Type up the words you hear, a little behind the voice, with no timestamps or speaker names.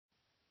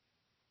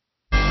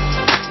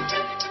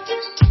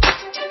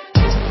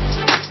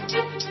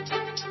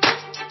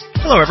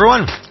Hello,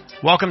 everyone.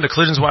 Welcome to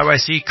Collisions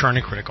YYC Current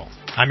and Critical.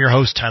 I'm your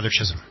host, Tyler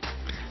Chisholm.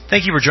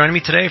 Thank you for joining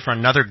me today for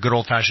another good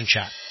old-fashioned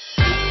chat.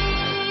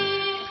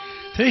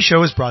 Today's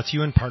show is brought to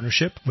you in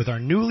partnership with our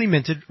newly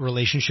minted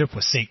relationship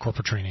with SAIT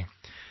Corporate Training.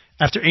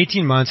 After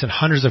 18 months and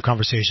hundreds of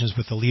conversations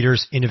with the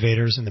leaders,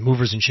 innovators, and the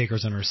movers and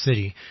shakers in our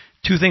city,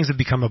 two things have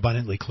become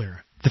abundantly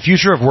clear. The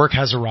future of work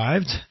has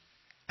arrived,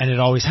 and it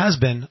always has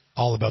been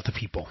all about the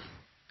people.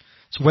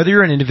 So whether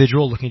you're an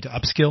individual looking to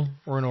upskill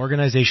or an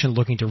organization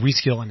looking to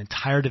reskill an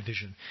entire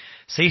division,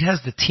 SAIT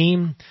has the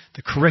team,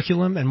 the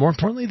curriculum, and more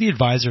importantly, the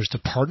advisors to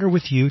partner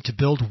with you to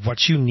build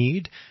what you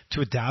need to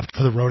adapt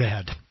for the road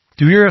ahead.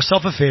 Do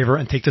yourself a favor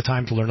and take the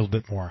time to learn a little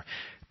bit more.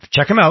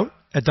 Check them out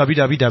at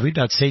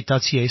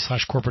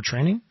www.sait.ca/corporate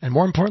training. And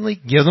more importantly,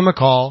 give them a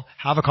call,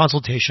 have a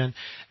consultation,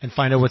 and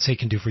find out what SAIT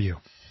can do for you.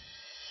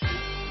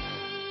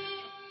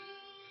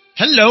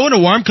 Hello and a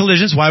warm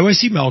Collisions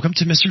YYC welcome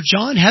to Mr.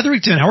 John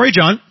Hetherington. How are you,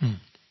 John?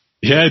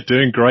 Yeah,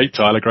 doing great,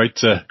 Tyler. Great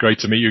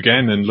to meet you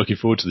again and looking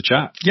forward to the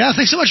chat. Yeah,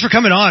 thanks so much for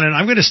coming on. And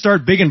I'm going to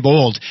start big and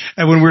bold.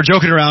 And when we're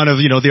joking around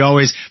of, they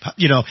always,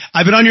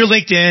 I've been on your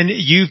LinkedIn,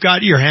 you've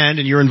got your hand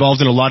and you're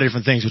involved in a lot of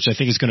different things, which I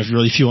think is going to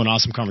really fuel an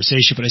awesome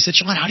conversation. But I said,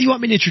 John, how do you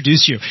want me to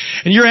introduce you?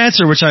 And your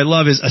answer, which I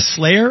love, is a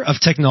slayer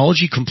of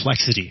technology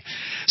complexity.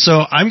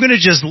 So I'm going to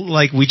just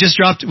we just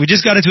got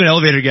into an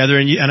elevator together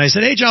and I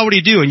said, hey, John, what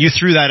do you do? And you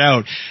threw that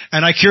out.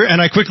 And I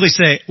quickly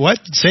say, what?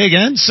 Say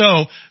again?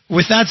 So,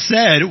 with that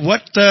said,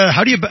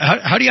 how do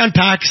you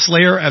unpack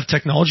slayer of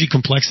technology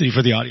complexity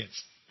for the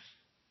audience?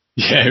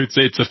 Yeah,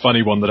 it's a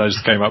funny one that I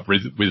just came up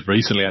with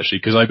recently, actually,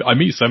 because I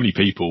meet so many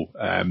people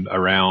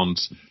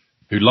around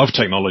who love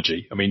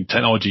technology. I mean,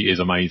 technology is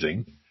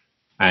amazing,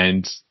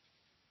 and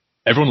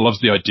everyone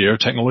loves the idea of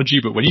technology.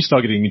 But when you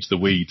start getting into the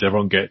weeds,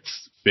 everyone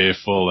gets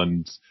fearful,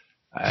 and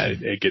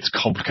it gets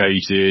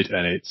complicated,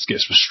 and it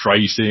gets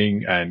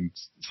frustrating, and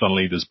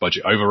suddenly there's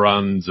budget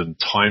overruns and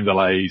time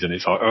delays, and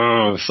it's like,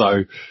 oh,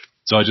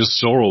 so I just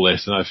saw all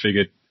this and I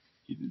figured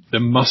there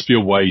must be a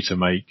way to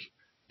make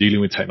dealing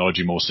with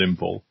technology more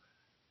simple.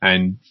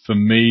 And for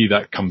me,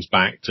 that comes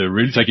back to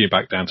really taking it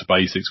back down to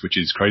basics, which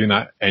is creating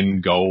that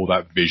end goal,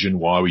 that vision.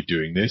 Why are we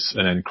doing this?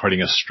 And then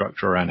creating a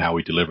structure around how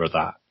we deliver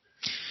that.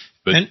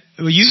 But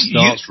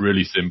starts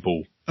really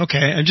simple. Okay.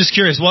 I'm just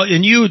curious. Well,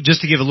 and you,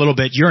 just to give a little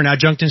bit, you're an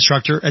adjunct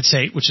instructor at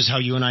SAIT, which is how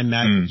you and I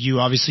met. You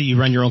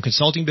run your own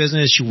consulting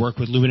business. You work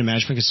with Lumina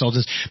Management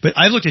Consultants. But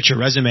I looked at your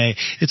resume.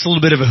 It's a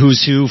little bit of a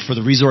who's who for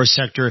the resource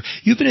sector.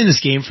 You've been in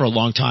this game for a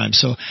long time.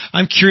 So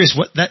I'm curious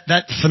what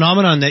that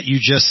phenomenon that you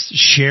just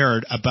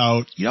shared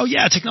about,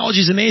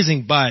 technology is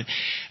amazing, but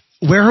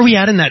where are we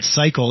at in that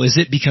cycle? Is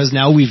it because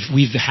now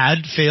we've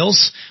had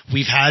fails?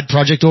 We've had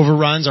project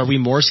overruns? Are we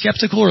more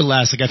skeptical or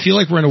less? I feel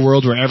like we're in a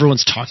world where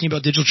everyone's talking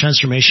about digital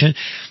transformation,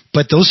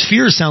 but those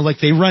fears sound like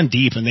they run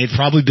deep and they've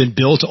probably been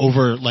built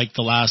over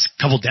the last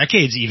couple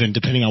decades even,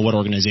 depending on what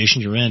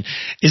organization you're in.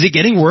 Is it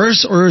getting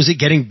worse or is it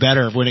getting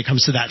better when it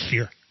comes to that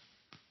fear?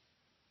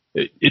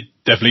 It's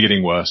definitely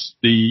getting worse.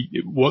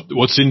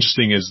 What's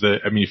interesting is that,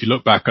 if you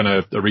look back on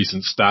a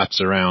recent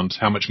stats around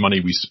how much money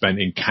we spent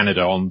in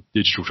Canada on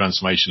digital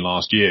transformation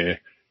last year,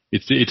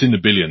 it's in the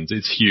billions.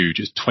 It's huge.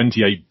 It's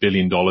 $28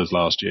 billion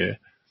last year.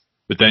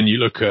 But then you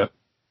look at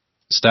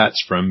stats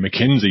from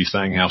McKinsey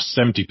saying how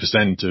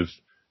 70% of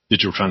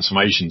digital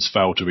transformations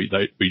fail to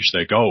reach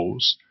their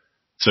goals.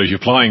 So if you're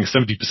applying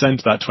 70%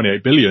 of that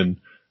 28 billion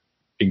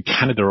in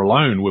Canada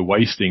alone, we're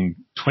wasting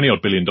 $20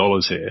 odd billion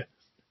here.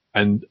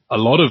 And a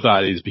lot of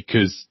that is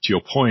because, to your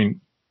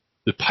point,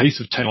 the pace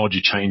of technology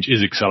change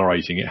is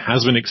accelerating. It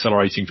has been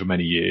accelerating for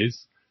many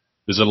years.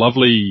 There's a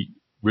lovely,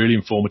 really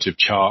informative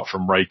chart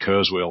from Ray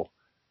Kurzweil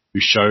who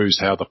shows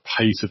how the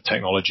pace of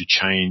technology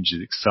change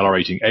is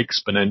accelerating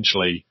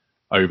exponentially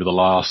over the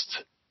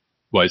last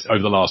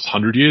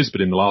 100 years,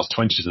 but in the last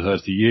 20 to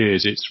 30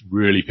 years, it's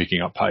really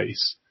picking up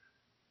pace.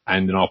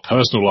 And in our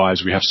personal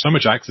lives, we have so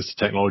much access to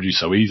technology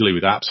so easily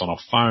with apps on our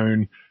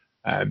phone,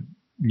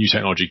 new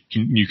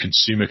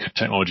consumer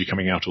technology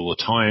coming out all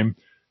the time.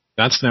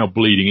 That's now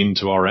bleeding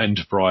into our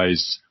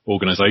enterprise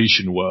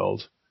organization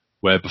world,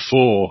 where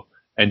before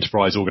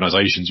enterprise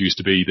organizations used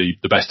to be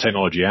the best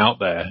technology out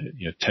there.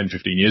 10,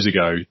 15 years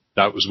ago,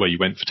 that was where you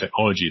went for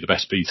technology, the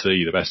best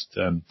PC, the best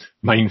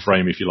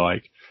mainframe, if you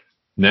like.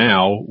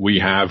 Now we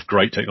have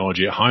great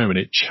technology at home and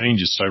it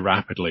changes so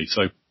rapidly.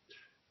 So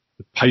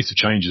the pace of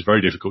change is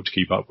very difficult to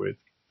keep up with.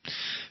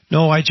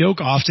 No, I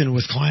joke often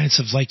with clients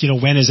of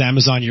when is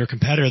Amazon your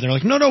competitor? They're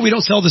like, no, we don't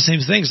sell the same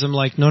things. I'm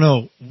like,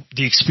 no.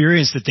 The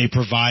experience that they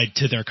provide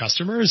to their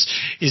customers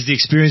is the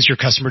experience your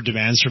customer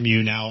demands from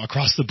you now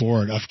across the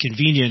board of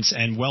convenience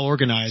and well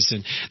organized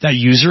and that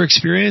user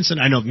experience.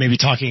 And I know maybe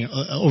talking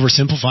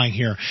oversimplifying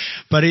here,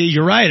 but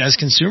you're right. As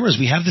consumers,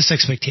 we have this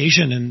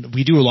expectation and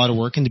we do a lot of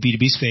work in the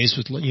B2B space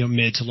with,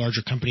 mid to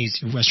larger companies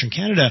in Western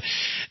Canada.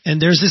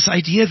 And there's this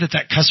idea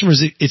that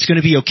customers, it's going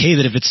to be okay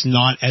that if it's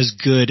not as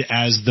good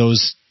as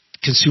those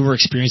consumer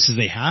experiences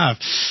they have.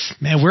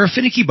 Man, we're a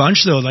finicky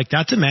bunch though. Like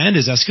that demand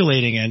is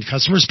escalating and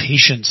customers'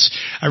 patience.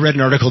 I read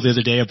an article the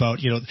other day about,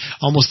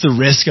 almost the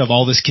risk of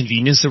all this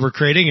convenience that we're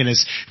creating, and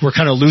we're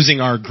kind of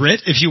losing our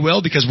grit, if you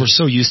will, because we're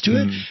so used to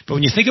it. But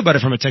when you think about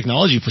it from a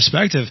technology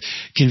perspective,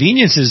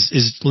 convenience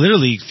is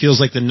literally feels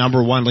like the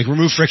number one, like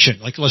remove friction.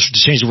 Like let's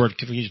just change the word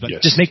convenience, but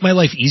just make my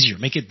life easier,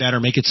 make it better,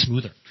 make it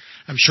smoother.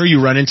 I'm sure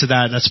you run into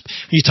that. When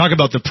you talk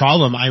about the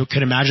problem, I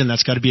could imagine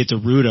that's got to be at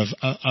the root of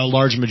a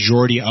large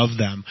majority of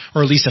them,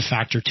 or at least a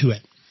factor to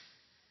it.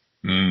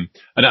 And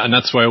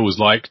that's why I always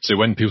like to,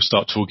 when people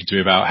start talking to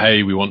me about,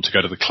 hey, we want to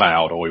go to the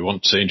cloud, or we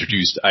want to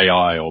introduce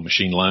AI or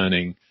machine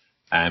learning,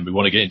 and we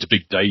want to get into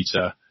big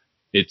data,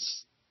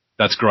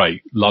 that's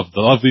great. Love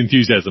the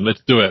enthusiasm.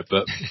 Let's do it.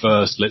 But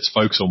first, let's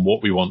focus on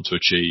what we want to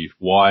achieve,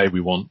 why we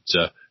want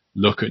to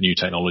look at new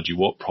technology,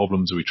 what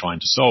problems are we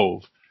trying to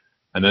solve.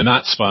 And then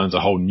that spawns a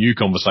whole new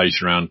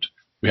conversation around,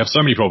 we have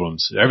so many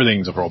problems.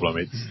 Everything's a problem.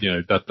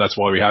 It's, that's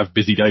why we have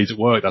busy days at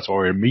work. That's why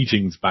we're in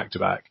meetings back to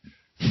back.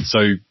 So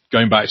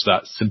going back to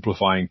that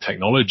simplifying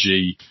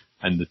technology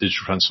and the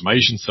digital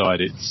transformation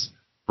side, it's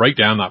break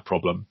down that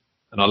problem.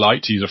 And I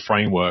like to use a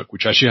framework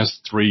which actually has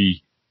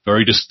 3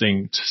 very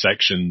distinct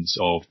sections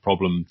of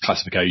problem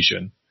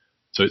classification.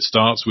 So it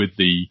starts with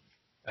the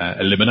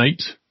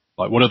eliminate,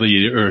 like what are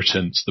the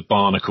irritants, the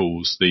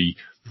barnacles, the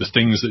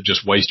things that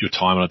just waste your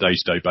time on a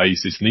day-to-day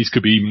basis. And these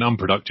could be even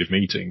unproductive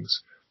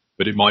meetings,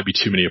 but it might be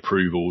too many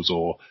approvals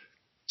or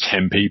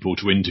 10 people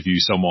to interview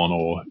someone,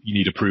 or you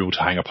need approval to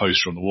hang a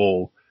poster on the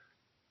wall.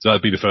 So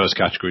that'd be the first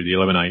category, the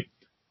eliminate.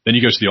 Then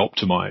you go to the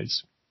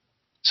optimize.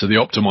 So the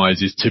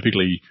optimize is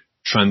typically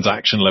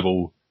transaction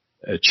level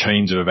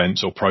chains of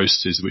events or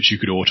processes which you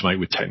could automate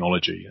with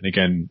technology. And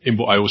again,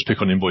 I always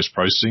pick on invoice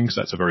processing because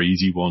that's a very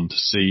easy one to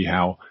see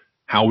how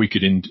we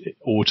could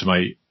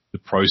automate the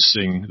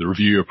processing, the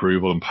review,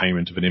 approval, and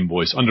payment of an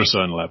invoice under a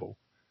certain level.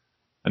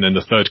 And then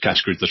the third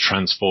category is the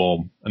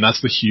transform, and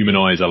that's the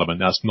humanize element.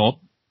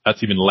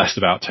 That's even less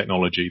about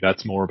technology.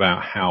 That's more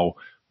about how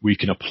we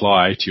can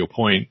apply, to your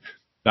point,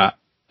 that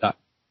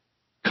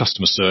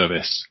customer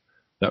service,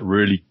 that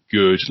really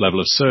good level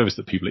of service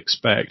that people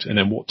expect, and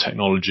then what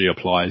technology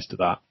applies to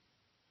that.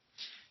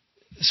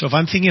 So if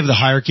I'm thinking of the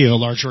hierarchy of a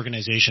large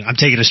organization, I'm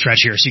taking a stretch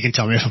here, so you can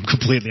tell me if I'm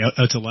completely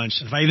out to lunch.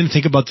 If I even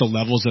think about the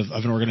levels of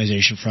an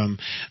organization, from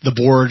the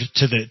board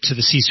to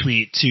the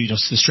C-suite, to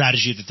the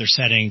strategy that they're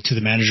setting, to the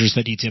managers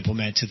that need to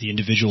implement, to the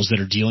individuals that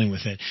are dealing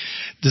with it,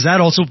 does that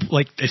also,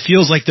 like, it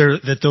feels like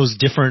that those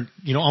different,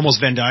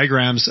 almost Venn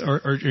diagrams or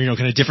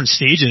kind of different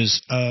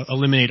stages,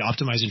 eliminate,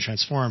 optimize, and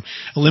transform.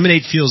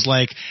 Eliminate feels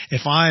like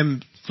if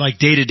I'm like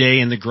day to day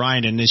in the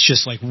grind and it's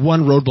just like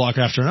one roadblock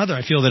after another,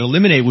 I feel that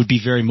eliminate would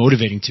be very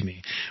motivating to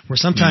me. Where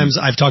sometimes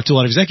I've talked to a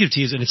lot of executive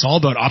teams and it's all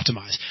about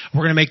optimize.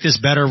 We're going to make this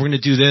better. We're going to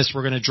do this.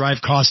 We're going to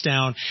drive costs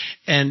down.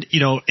 And,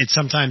 it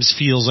sometimes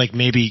feels like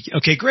maybe,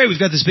 okay, great, we've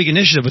got this big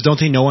initiative, but don't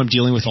they know I'm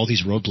dealing with all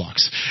these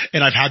roadblocks?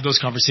 And I've had those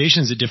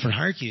conversations at different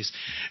hierarchies.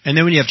 And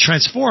then when you have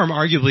transform,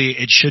 arguably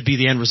it should be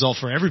the end result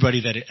for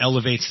everybody, that it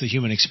elevates the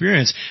human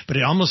experience. But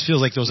it almost feels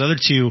like those other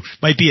two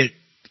might be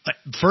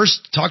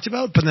first talked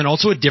about, but then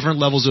also at different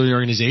levels of the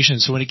organization.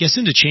 So when it gets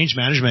into change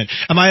management,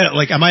 am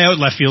I out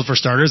left field for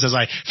starters as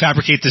I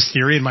fabricate this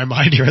theory in my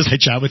mind here as I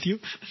chat with you?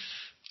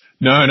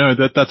 No,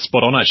 that's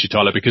spot on actually,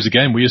 Tyler, because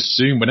again, we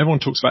assume when everyone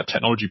talks about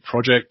technology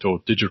project or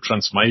digital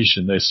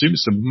transformation, they assume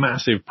it's a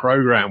massive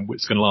program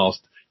which is going to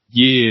last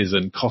years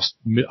and cost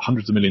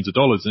hundreds of millions of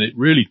dollars. And it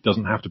really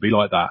doesn't have to be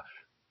like that.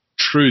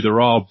 True, there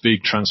are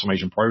big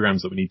transformation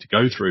programs that we need to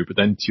go through, but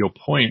then to your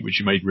point, which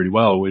you made really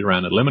well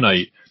around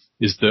eliminate,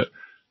 is that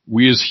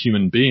we as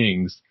human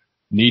beings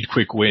need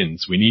quick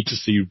wins. We need to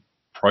see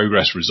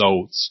progress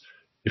results.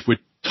 If we're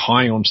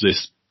tying onto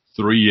this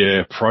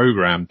 3-year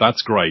program,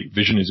 that's great.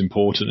 Vision is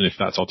important, and if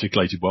that's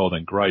articulated well,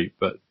 then great.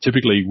 But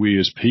typically, we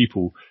as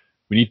people,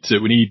 we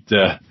need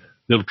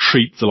little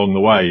treats along the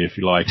way, if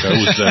you like.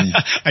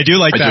 I do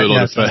like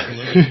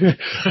that.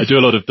 I do a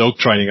lot of dog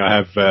training. I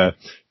have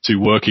 2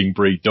 working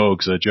breed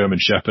dogs, a German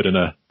Shepherd and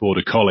a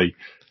Border Collie,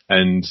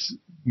 and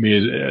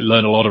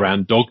learn a lot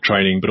around dog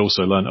training, but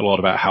also learn a lot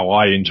about how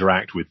I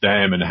interact with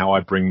them and how I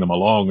bring them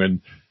along. And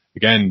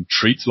again,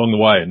 treats along the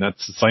way. And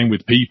that's the same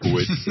with people.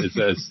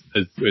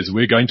 As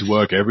we're going to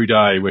work every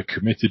day, we're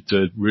committed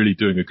to really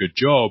doing a good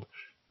job.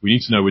 We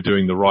need to know we're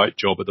doing the right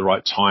job at the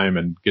right time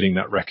and getting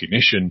that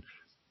recognition.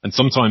 And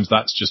sometimes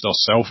that's just our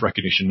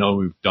self-recognition. No,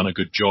 we've done a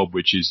good job,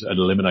 which is an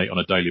eliminate on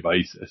a daily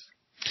basis.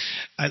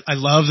 I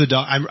love the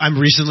dog. I'm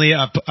recently,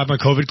 I'm a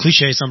COVID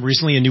cliche, so I'm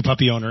recently a new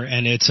puppy owner,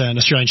 and it's an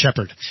Australian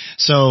Shepherd.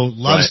 So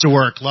loves to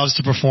work, loves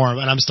to perform,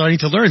 and I'm starting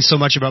to learn so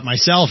much about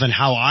myself and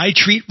how I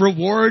treat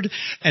reward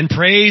and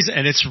praise.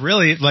 And it's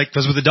really like,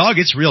 because with the dog,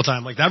 it's real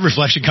time. Like that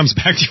reflection comes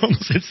back to you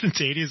almost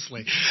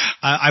instantaneously.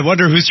 I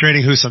wonder who's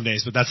training who some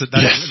days, but that's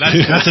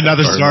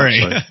another story.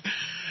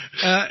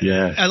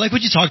 I like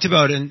what you talked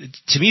about, and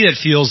to me that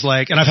feels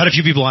like, and I've had a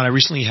few people on. I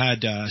recently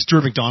had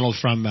Stuart McDonald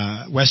from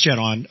WestJet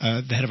on,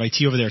 the head of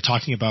IT over there,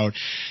 talking about.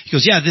 He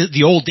goes,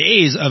 the old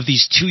days of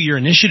these 2-year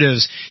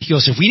initiatives. He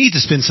goes, if we need to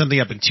spin something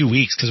up in 2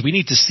 weeks because we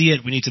need to see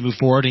it, we need to move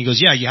forward. And he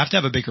goes, you have to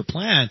have a bigger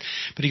plan.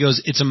 But he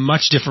goes, it's a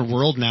much different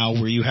world now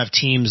where you have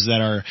teams that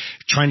are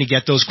trying to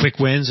get those quick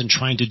wins and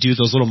trying to do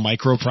those little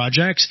micro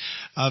projects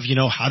of,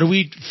 how do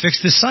we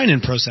fix this sign-in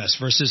process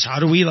versus how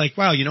do we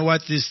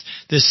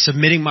this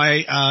submitting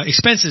my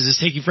expenses is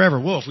taking forever.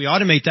 Well, if we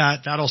automate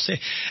that, that'll say.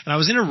 And I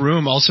was in a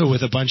room also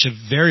with a bunch of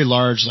very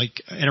large,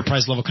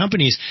 enterprise level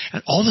companies,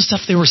 and all the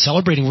stuff they were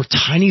celebrating were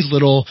tiny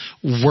little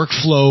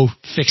workflow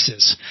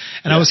fixes.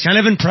 And I was kind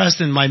of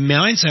impressed, and my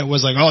mindset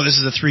was like, oh, this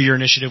is a 3-year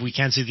initiative. We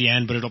can't see the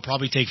end, but it'll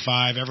probably take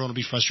 5. Everyone will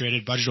be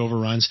frustrated. Budget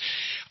overruns.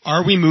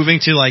 Are we moving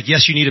to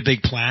yes, you need a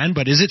big plan,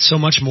 but is it so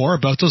much more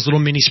about those little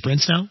mini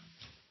sprints now?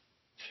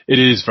 It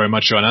is very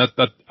much so. And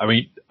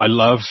I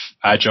love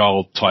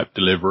agile type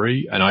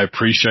delivery, and I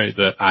appreciate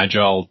that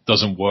agile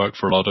doesn't work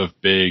for a lot of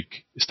big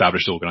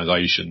established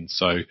organizations.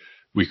 So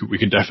we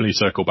can definitely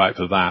circle back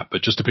to that.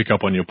 But just to pick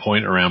up on your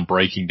point around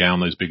breaking down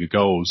those bigger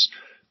goals,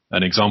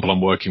 an example,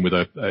 I'm working with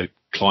a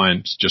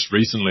client just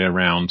recently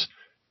around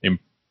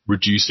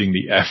reducing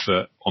the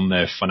effort on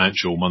their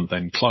financial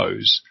month-end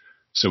close.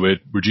 So we're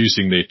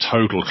reducing the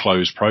total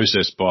close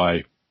process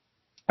by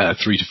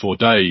 3 to 4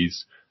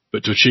 days.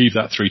 But to achieve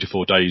that 3 to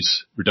 4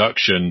 days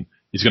reduction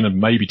is going to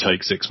maybe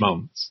take 6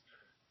 months.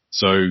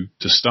 So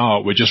to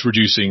start, we're just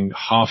reducing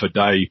half a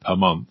day per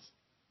month.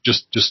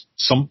 Just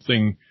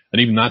something,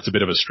 and even that's a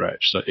bit of a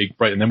stretch. So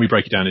and then we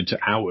break it down into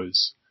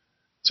hours.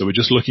 So we're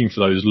just looking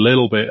for those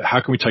little bit, how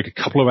can we take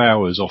a couple of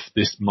hours off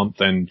this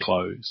month-end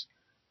close?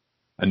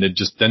 And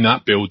then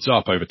that builds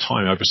up over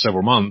time, over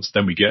several months,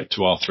 then we get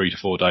to our 3 to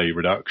 4 day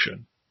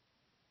reduction.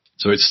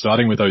 So it's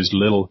starting with those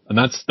little, and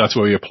that's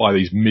where we apply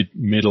these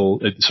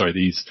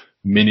these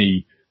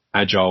mini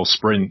agile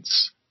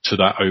sprints to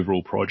that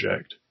overall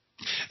project.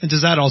 And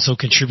does that also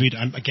contribute,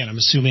 I'm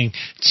assuming,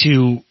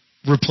 to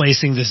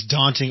replacing this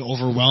daunting,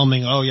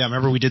 overwhelming,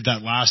 remember we did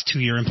that last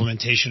 2-year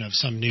implementation of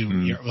some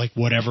new,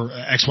 whatever,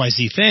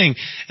 XYZ thing,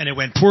 and it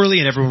went poorly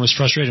and everyone was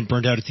frustrated and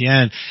burned out at the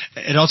end.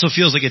 It also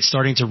feels like it's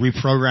starting to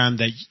reprogram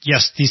that,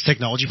 yes, these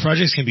technology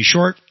projects can be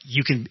short.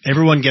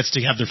 Everyone gets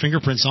to have their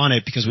fingerprints on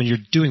it, because when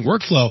you're doing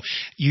workflow,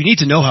 you need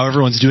to know how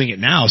everyone's doing it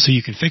now so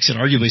you can fix it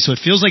arguably. So it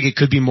feels like it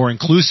could be more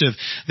inclusive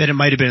than it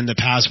might have been in the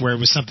past, where it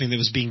was something that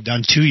was being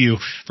done to you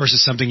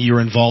versus something you were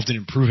involved in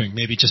improving.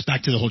 Maybe just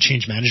back to the whole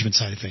change management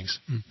side of things.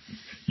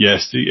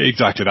 Yes,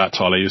 exactly that,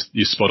 Tyler.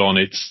 You're spot on.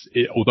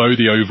 Although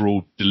the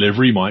overall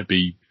delivery might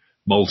be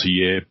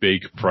multi-year,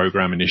 big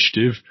program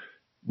initiative,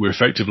 we're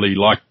effectively,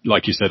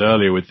 like you said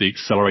earlier, with the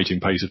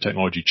accelerating pace of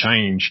technology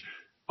change,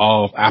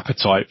 our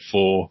appetite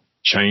for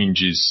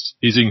change is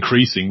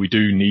increasing. We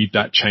do need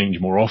that change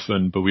more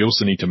often, but we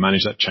also need to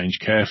manage that change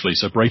carefully.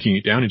 So breaking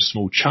it down into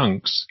small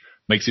chunks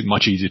makes it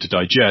much easier to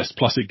digest.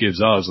 Plus it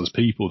gives us as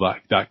people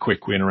that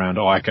quick win around,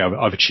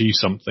 I've achieved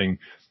something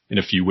in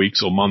a few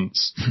weeks or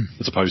months,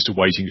 as opposed to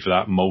waiting for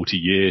that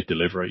multi-year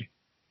delivery.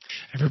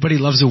 Everybody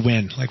loves a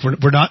win.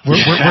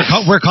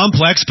 We're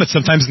complex, but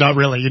sometimes not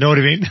really. You know what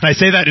I mean? I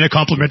say that in a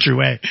complimentary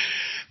way.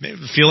 I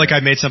feel like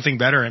I made something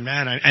better, and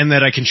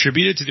that I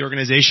contributed to the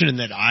organization, and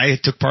that I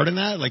took part in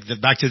that.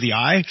 Back to the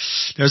I.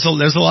 There's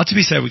a lot to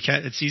be said.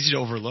 It's easy to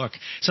overlook.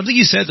 Something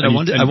you said that I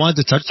wanted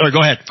to touch. Sorry,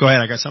 go ahead.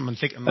 I got something.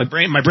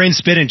 My brain's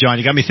spinning, John.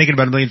 You got me thinking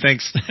about a million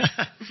things.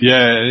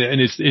 Yeah, and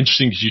it's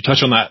interesting because you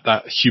touch on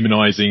that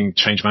humanizing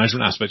change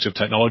management aspect of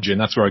technology, and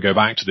that's where I go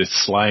back to this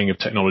slaying of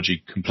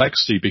technology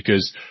complexity,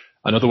 because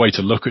another way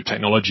to look at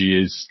technology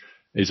is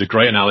a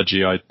great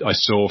analogy I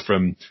saw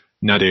from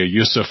Nadia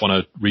Yusuf on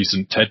a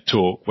recent TED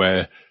Talk,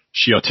 where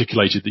she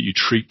articulated that you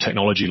treat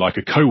technology like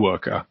a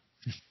coworker.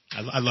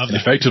 I love that. And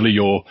effectively,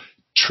 you're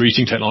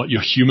treating technology,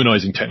 you're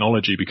humanizing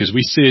technology, because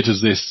we see it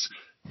as this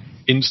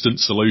instant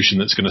solution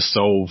that's going to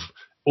solve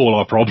all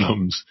our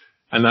problems.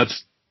 And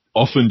that's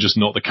often just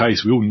not the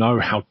case. We all know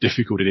how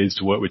difficult it is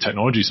to work with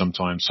technology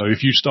sometimes. So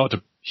if you start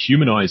to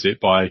humanize it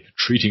by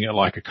treating it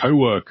like a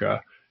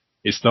coworker,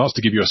 it starts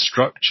to give you a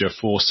structure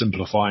for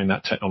simplifying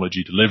that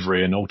technology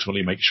delivery and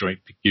ultimately make sure it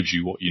gives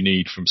you what you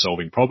need from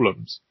solving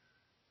problems.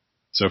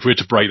 So if we were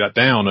to break that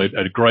down,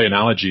 a great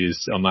analogy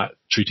is on that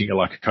treating it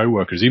like a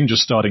coworker is even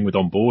just starting with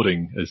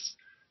onboarding,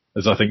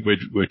 as I think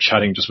we're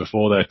chatting just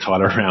before there,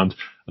 Tyler, around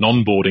an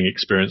onboarding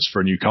experience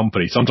for a new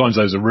company. Sometimes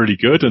those are really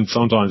good and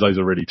sometimes those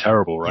are really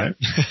terrible, right?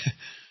 Yeah.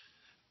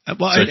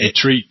 So if you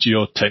treat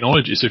your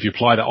technology, so if you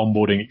apply that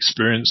onboarding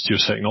experience to your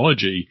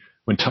technology,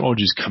 when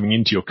technology is coming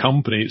into your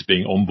company, it's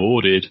being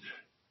onboarded,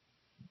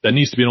 there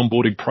needs to be an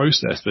onboarding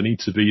process. There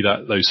needs to be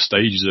those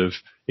stages of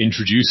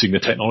introducing the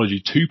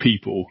technology to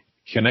people,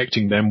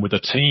 connecting them with a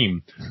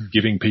team,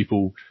 giving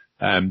people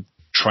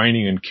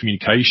training and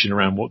communication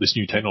around what this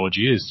new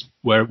technology is.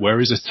 Where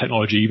is this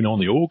technology even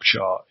on the org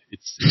chart?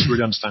 It's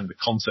really understanding the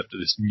concept of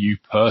this new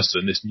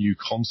person, this new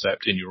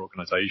concept in your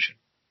organization.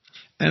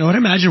 And I would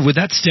imagine, would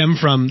that stem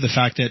from the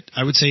fact that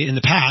I would say in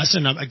the past,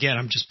 and again,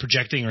 I'm just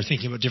projecting or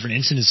thinking about different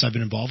incidents I've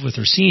been involved with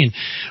or seen,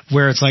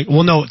 where it's like,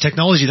 well, no,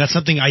 technology, that's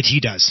something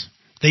IT does.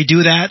 They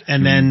do that,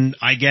 and then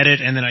I get it,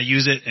 and then I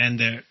use it, and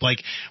they're like,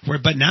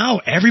 but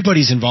now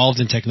everybody's involved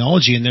in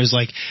technology, and there's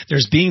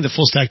being the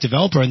full stack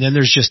developer, and then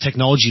there's just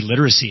technology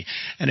literacy.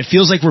 And it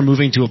feels like we're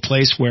moving to a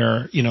place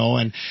where,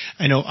 and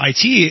I know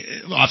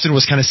IT often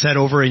was kind of set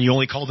over, and you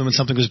only called them when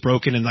something was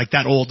broken, and like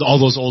all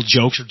those old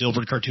jokes or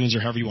Dilbert cartoons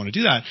or however you want to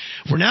do that.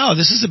 Where now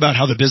this is about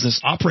how the business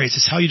operates.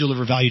 It's how you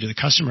deliver value to the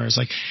customer. It's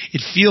like,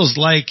 it feels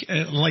like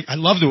I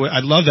love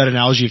that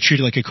analogy of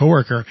treating like a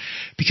coworker,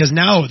 because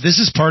now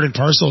this is part and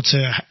parcel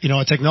to,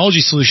 a technology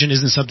solution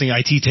isn't something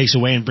IT takes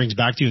away and brings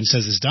back to you and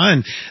says it's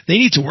done. They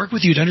need to work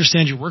with you to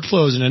understand your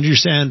workflows and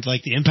understand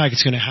like the impact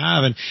it's going to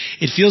have. And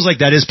it feels like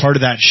that is part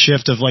of that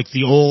shift of like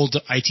the old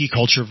IT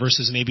culture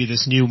versus maybe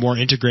this new, more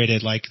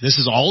integrated, like this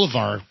is all of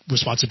our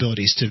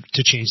responsibilities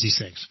to change these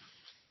things.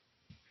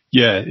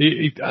 Yeah,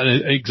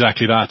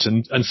 exactly that.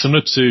 And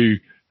similar to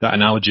that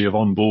analogy of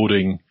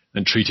onboarding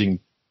and treating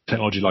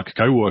technology like a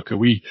coworker,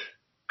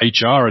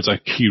 HR has a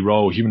key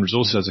role, human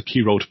resources has a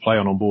key role to play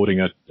on onboarding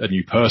a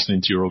new person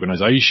into your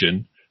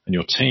organization and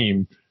your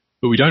team,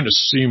 but we don't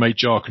assume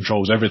HR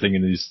controls everything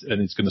and is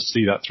going to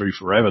see that through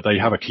forever. They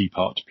have a key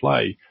part to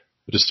play.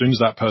 But as soon as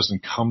that person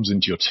comes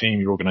into your team,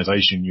 your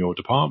organization, your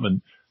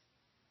department,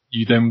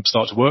 you then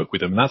start to work with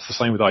them. And that's the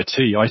same with IT.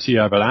 IT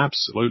have an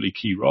absolutely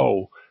key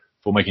role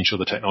for making sure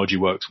the technology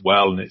works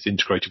well and it's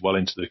integrated well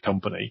into the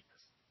company.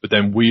 But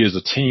then we as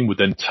a team would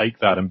then take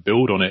that and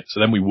build on it.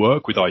 So then we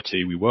work with IT,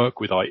 we work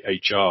with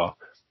HR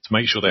to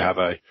make sure they have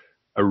a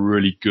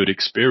really good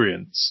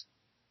experience.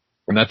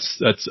 And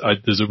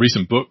there's a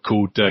recent book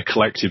called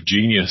Collective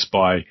Genius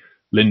by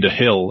Linda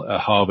Hill, a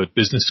Harvard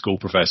Business School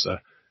professor.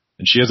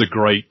 And she has a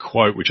great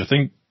quote, which I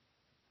think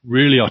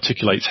really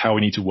articulates how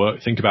we need to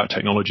think about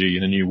technology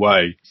in a new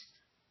way.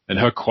 And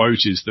her quote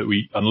is that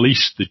we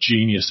unleash the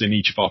genius in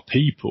each of our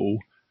people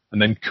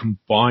and then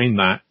combine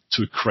that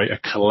to create a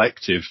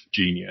collective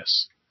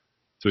genius.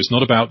 So it's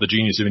not about the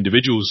genius of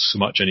individuals so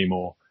much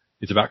anymore.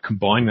 It's about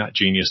combining that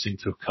genius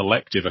into a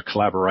collective, a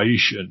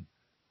collaboration.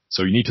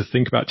 So you need to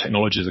think about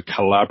technology as a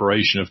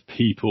collaboration of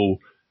people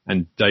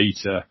and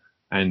data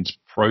and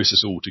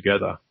process all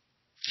together.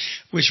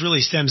 Which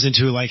really stems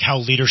into like how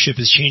leadership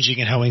is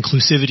changing and how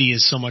inclusivity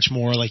is so much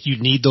more like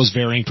you need those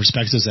varying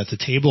perspectives at the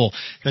table,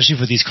 especially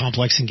for these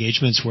complex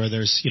engagements where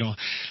there's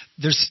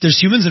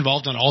humans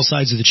involved on all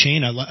sides of the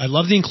chain. I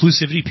love the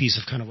inclusivity piece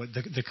of kind of what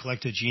the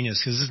collective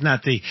genius, because isn't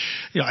that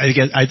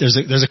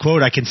there's a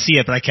quote, I can see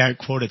it, but I can't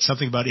quote it.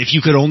 Something about if you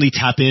could only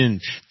tap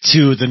in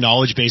to the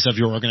knowledge base of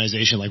your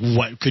organization, like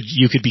what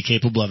you could be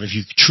capable of if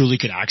you truly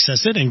could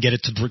access it and get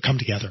it to come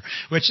together.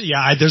 Which,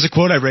 there's a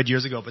quote I read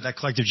years ago, but that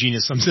collective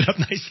genius sums it up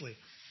nicely.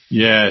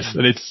 Yes,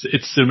 and it's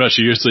similar.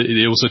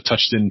 It also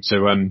touched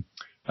into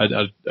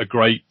a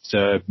great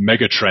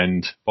mega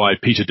trend by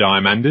Peter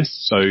Diamandis.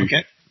 So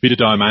okay. Peter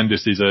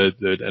Diamandis is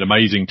an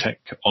amazing tech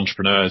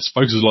entrepreneur. He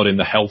focuses a lot in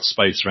the health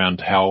space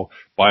around how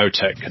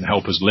biotech can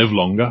help us live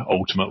longer,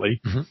 ultimately.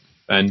 Mm-hmm.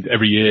 And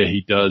every year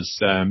he does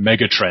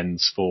mega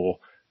trends for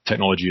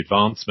technology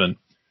advancement.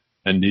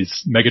 And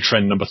his mega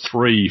trend number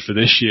 3 for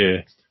this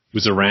year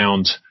was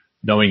around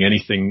knowing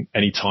anything,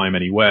 anytime,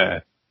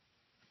 anywhere.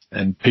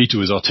 And Peter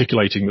was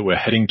articulating that we're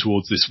heading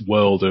towards this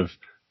world of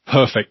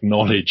perfect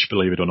knowledge,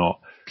 believe it or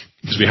not.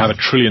 Because we have 1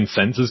 trillion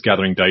sensors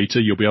gathering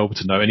data, you'll be able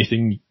to know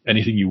anything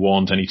you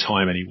want,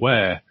 anytime,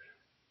 anywhere.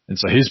 And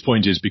so his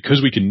point is,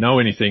 because we can know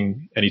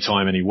anything,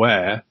 anytime,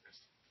 anywhere,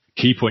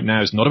 the key point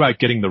now is not about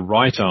getting the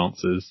right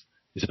answers,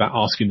 it's about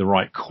asking the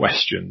right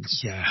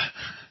questions. Yeah.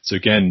 So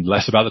again,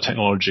 less about the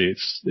technology.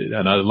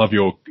 And I love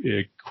your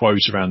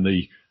quote around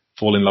the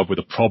fall in love with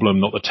the problem,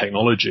 not the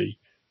technology.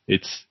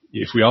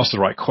 If we ask the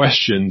right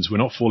questions, we're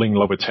not falling in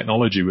love with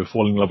technology, we're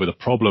falling in love with a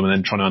problem and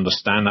then trying to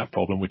understand that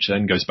problem, which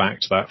then goes back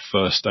to that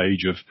first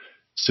stage of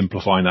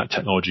simplifying that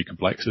technology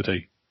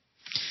complexity.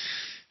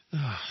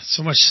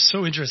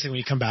 So interesting when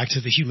you come back to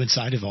the human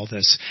side of all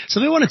this.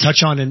 Something I want to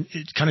touch on, and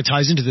it kind of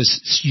ties into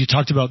this. You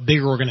talked about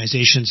bigger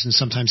organizations and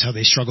sometimes how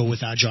they struggle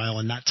with agile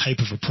and that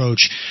type of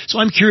approach. So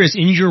I'm curious,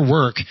 in your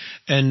work,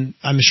 and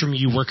I'm sure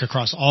you work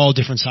across all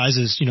different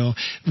sizes,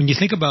 when you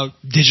think about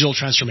digital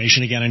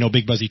transformation, again, I know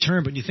big buzzy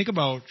term, but you think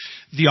about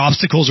the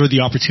obstacles or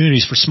the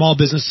opportunities for small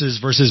businesses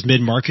versus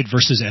mid-market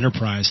versus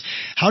enterprise.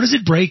 How does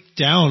it break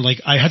down?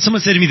 Like I had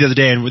someone say to me the other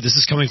day, and this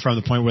is coming from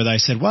the point where I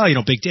said, well,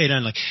 big data,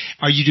 and like,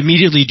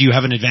 do you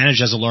have an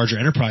advantage as a larger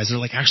enterprise? They're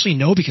like, actually,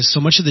 no, because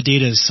so much of the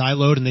data is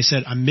siloed. And they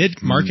said a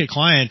mid-market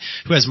client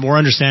who has more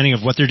understanding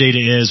of what their data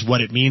is, what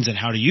it means, and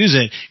how to use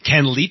it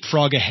can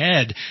leapfrog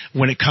ahead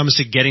when it comes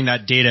to getting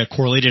that data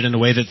correlated in a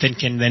way that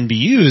can then be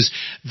used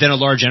than a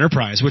large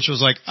enterprise, which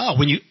was like,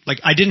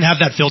 I didn't have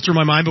that filter in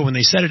my mind, but when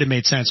they said it, it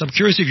made sense. I'm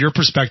curious of your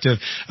perspective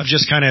of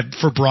just kind of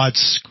for broad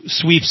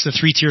sweeps, the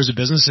 3 tiers of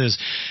businesses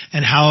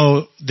and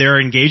how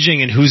they're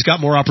engaging and who's got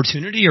more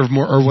opportunity or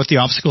what the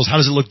obstacles, how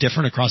does it look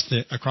different across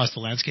the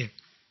landscape?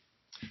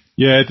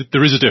 Yeah,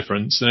 there is a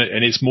difference,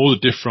 and it's more the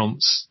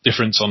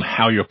difference on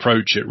how you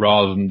approach it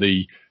rather than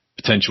the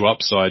potential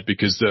upside.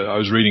 Because I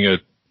was reading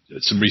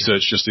some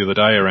research just the other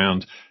day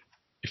around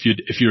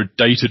if you're a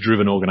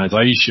data-driven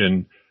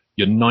organization,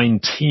 you're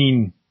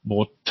 19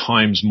 more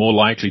times more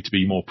likely to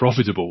be more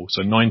profitable.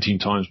 So 19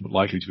 times more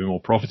likely to be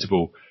more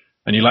profitable,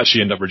 and you'll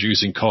actually end up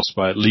reducing costs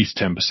by at least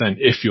 10%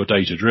 if you're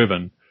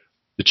data-driven.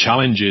 The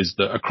challenge is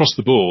that across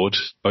the board,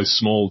 both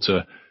small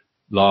to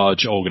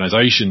large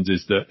organizations,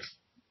 is that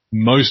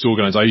most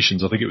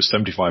organizations, I think it was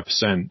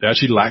 75%, they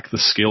actually lack the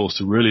skills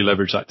to really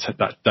leverage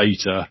that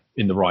data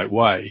in the right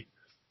way.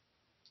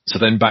 So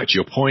then back to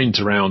your point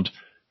around,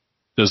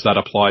 does that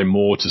apply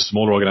more to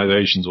smaller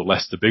organizations or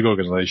less to big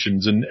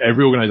organizations? And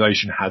every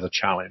organization has a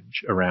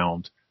challenge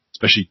around,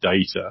 especially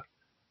data.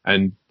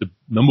 And the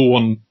number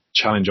one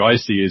challenge I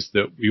see is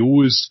that we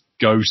always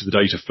go to the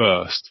data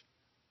first.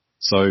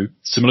 So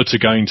similar to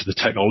going to the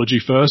technology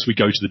first, we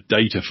go to the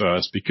data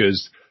first,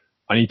 because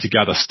I need to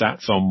gather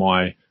stats on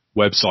my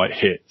website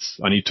hits.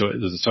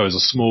 So as a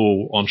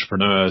small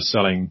entrepreneur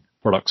selling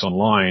products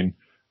online,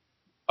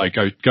 I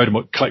go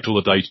to collect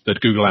all the data, the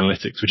Google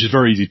Analytics, which is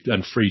very easy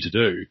and free to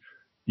do.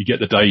 You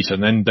get the data,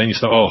 and then you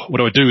start, oh, what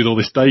do I do with all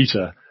this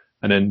data?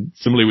 And then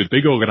similarly with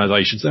big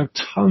organizations, they have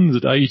tons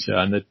of data,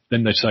 and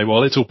then they say, well,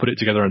 let's all put it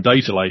together in a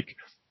data lake.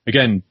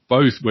 Again,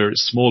 both where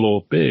it's small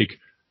or big,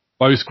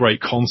 both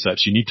great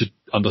concepts. You need to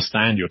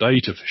understand your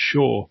data for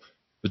sure,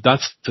 but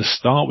that's to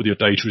start with your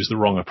data is the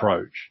wrong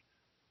approach.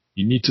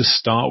 You need to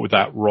start with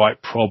that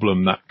right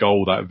problem, that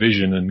goal, that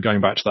vision. And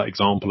going back to that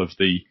example of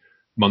the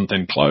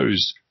month-end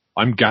close,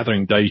 I'm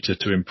gathering data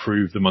to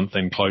improve the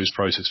month-end close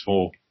process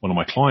for one of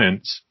my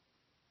clients.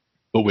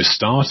 But we're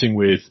starting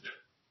with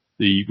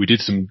we did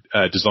some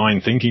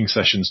design thinking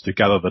sessions to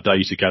gather the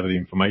data, gather the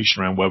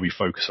information around where we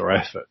focus our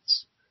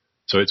efforts.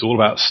 So it's all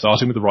about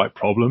starting with the right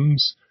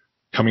problems,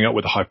 coming up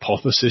with a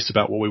hypothesis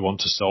about what we want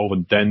to solve,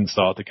 and then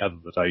start to gather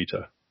the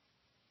data.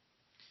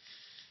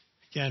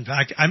 Yeah, in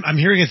fact, I'm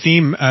hearing a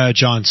theme,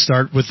 John.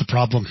 Start with the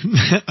problem.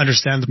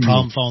 Understand the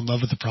problem, fall in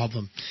love with the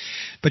problem.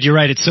 But you're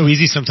right, it's so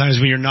easy sometimes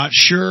when you're not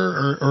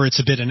sure or it's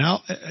a bit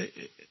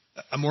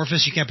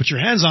amorphous, you can't put your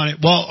hands on it.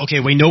 Well, okay,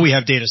 we know we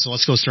have data, so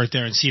let's go start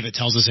there and see if it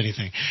tells us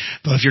anything.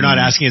 But if you're not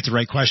asking it the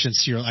right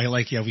questions,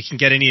 we can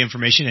get any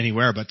information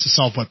anywhere, but to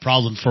solve what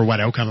problem for what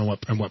outcome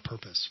and what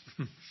purpose.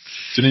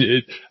 It's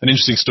an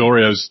interesting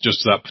story. I was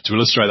just to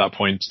illustrate that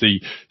point,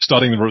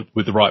 starting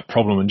with the right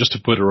problem, and just to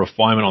put a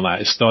refinement on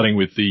that, is starting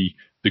with the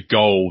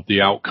goal,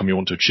 the outcome you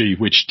want to achieve,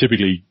 which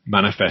typically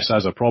manifests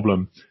as a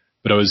problem.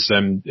 But I was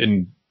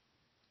when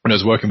I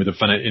was working with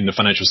in the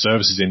financial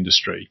services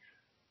industry,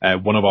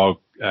 one of our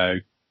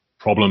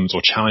problems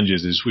or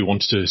challenges is we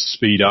wanted to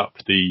speed up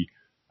the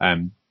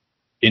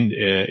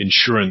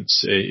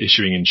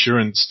issuing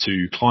insurance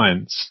to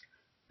clients,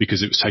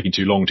 because it was taking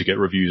too long to get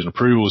reviews and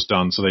approvals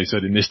done. So they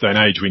said, in this day and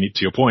age, we need,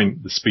 to your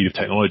point, the speed of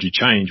technology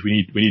change. We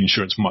need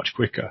insurance much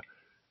quicker.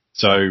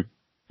 So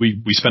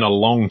we spent a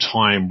long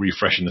time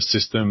refreshing the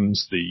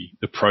systems,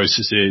 the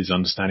processes,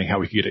 understanding how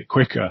we could get it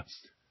quicker.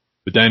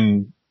 But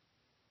then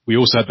we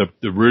also had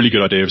the really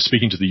good idea of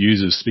speaking to the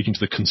users, speaking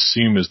to the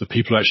consumers, the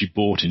people who actually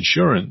bought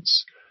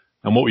insurance.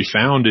 And what we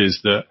found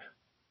is that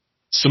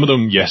some of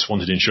them, yes,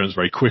 wanted insurance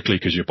very quickly,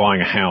 because you're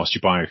buying a house,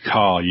 you're buying a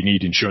car, you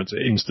need insurance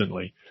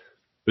instantly.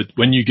 But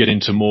when you get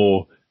into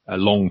more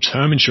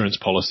long-term insurance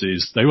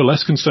policies, they were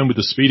less concerned with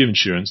the speed of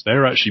insurance. They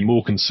were actually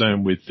more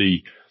concerned with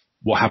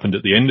what happened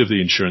at the end of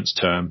the insurance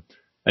term.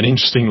 And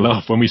interesting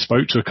enough, when we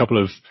spoke to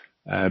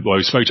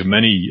we spoke to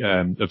many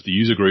of the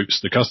user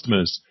groups, the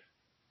customers,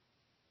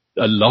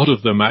 a lot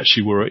of them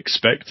actually were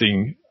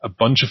expecting a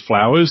bunch of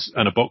flowers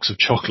and a box of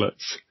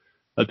chocolates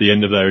at the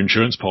end of their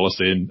insurance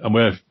policy, and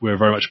we're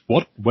very much,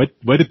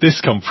 where did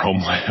this come from?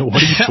 What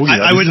are you talking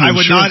about? I would have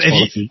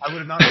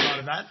not thought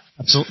of that.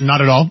 Absolutely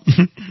not at all.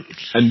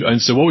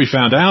 and so what we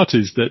found out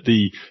is that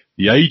the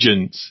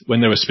agent, when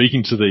they were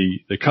speaking to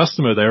the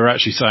customer, they were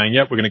actually saying,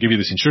 yep, we're going to give you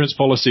this insurance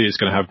policy. It's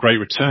going to have great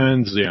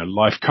returns,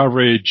 life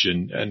coverage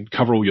and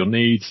cover all your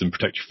needs and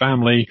protect your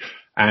family.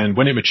 And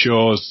when it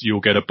matures,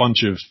 you'll get a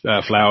bunch of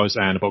flowers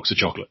and a box of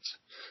chocolates.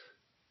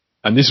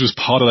 And this was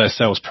part of their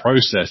sales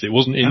process. It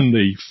wasn't in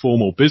the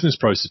formal business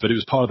process, but it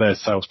was part of their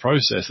sales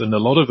process. And a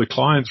lot of the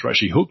clients were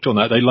actually hooked on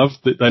that. They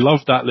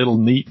loved that little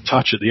neat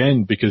touch at the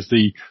end, because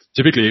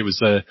typically it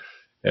was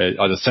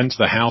either sent to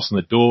the house on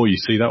the door, you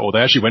see that, or they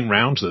actually went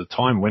round to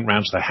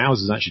their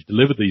houses and actually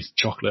delivered these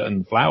chocolate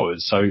and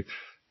flowers. So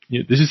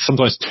this is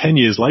sometimes 10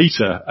 years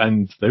later,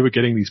 and they were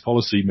getting these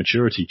policy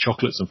maturity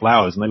chocolates and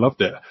flowers, and they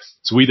loved it.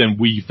 So we then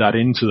weaved that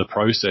into the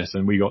process,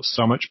 and we got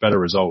so much better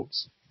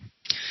results.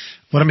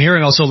 What I'm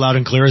hearing also loud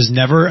and clear is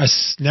never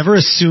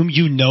assume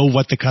you know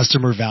what the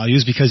customer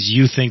values because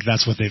you think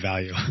that's what they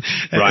value.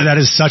 Right. That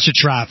is such a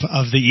trap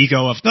of the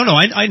ego of, no,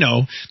 I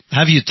know.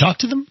 Have you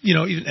talked to them? You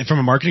know, even from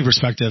a marketing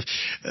perspective,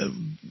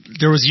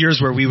 there was years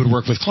where we would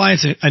work with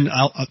clients and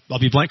I'll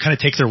be blunt, kind of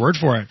take their word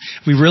for it.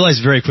 We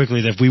realized very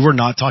quickly that if we were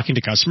not talking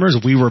to customers,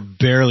 we were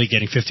barely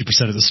getting 50%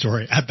 of the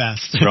story at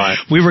best. Right.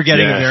 We were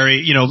getting a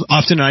very,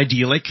 often an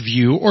idyllic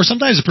view or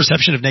sometimes a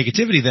perception of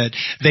negativity that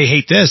they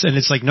hate this. And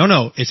it's like,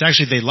 no, it's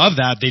actually they love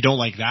that. They don't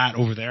like that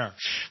over there.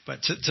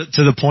 But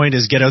to the point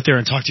is get out there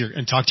and talk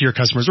to your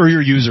customers or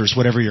your users,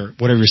 whatever your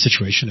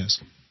situation is.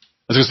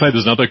 I was going to say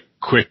there's another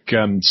quick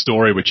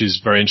story which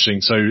is very interesting.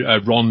 So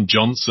Ron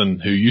Johnson,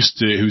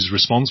 who's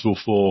responsible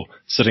for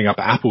setting up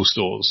Apple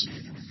stores.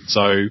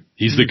 So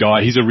he's the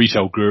guy. He's a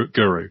retail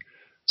guru.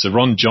 So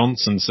Ron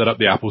Johnson set up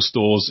the Apple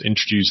stores,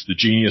 introduced the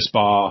Genius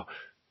Bar.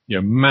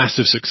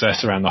 Massive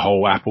success around the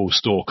whole Apple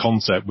Store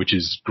concept, which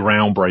is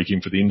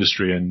groundbreaking for the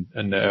industry,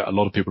 and a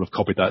lot of people have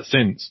copied that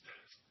since.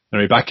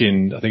 Anyway, back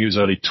in, I think it was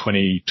early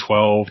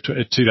 2012,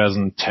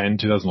 2010,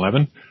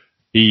 2011,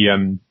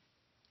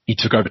 he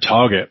took over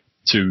Target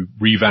to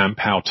revamp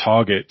how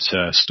Target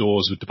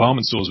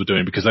department stores were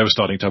doing because they were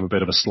starting to have a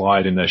bit of a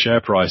slide in their share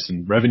price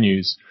and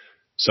revenues.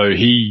 So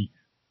he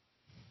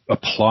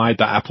applied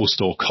that Apple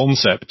Store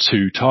concept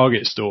to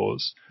Target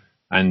stores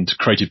and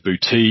created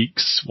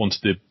boutiques,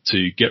 wanted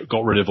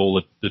got rid of all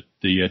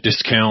the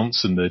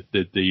discounts and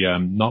the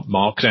not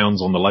markdowns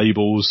on the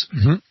labels,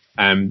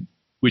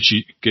 which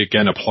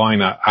again applying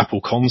that Apple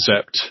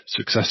concept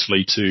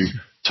successfully to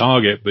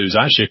Target, but it was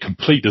actually a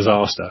complete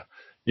disaster.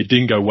 It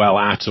didn't go well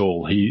at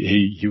all.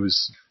 He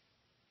was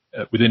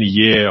within a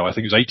year, I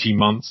think it was 18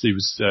 months.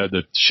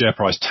 The share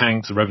price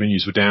tanked, the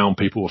revenues were down,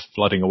 people were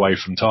flooding away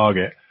from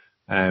Target.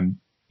 The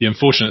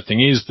unfortunate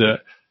thing is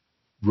that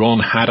Ron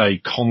had a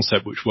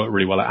concept which worked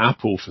really well at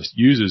Apple for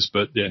users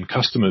and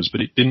customers,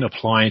 but it didn't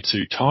apply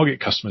to Target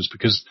customers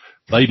because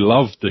they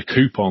loved the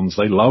coupons,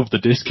 they loved the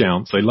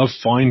discounts, they loved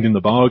finding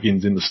the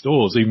bargains in the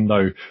stores, even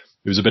though it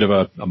was a bit of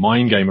a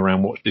mind game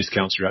around what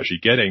discounts you're actually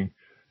getting.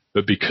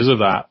 But because of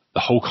that, the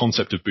whole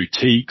concept of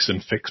boutiques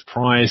and fixed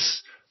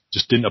price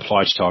just didn't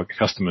apply to Target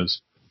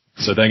customers.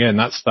 So then again,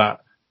 that's that.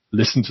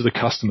 Listen to the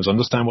customers,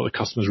 understand what the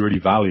customers really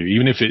value,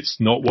 even if it's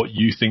not what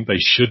you think they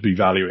should be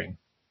valuing.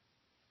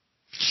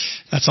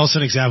 That's also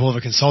an example of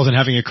a consultant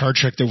having a card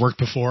trick that worked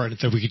before and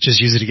that we could just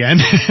use it again.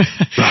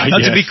 Right,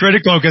 Not to be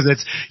critical because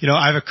it's,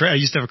 I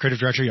used to have a creative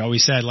director. He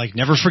always said,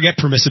 never forget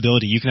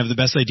permissibility. You can have the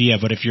best idea,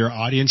 but if your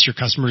audience, your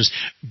customers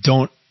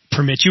don't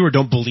permit you or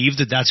don't believe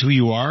that that's who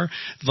you are,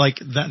 like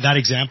that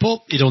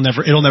example, it'll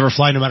never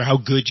fly no matter how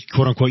good,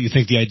 quote unquote, you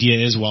think the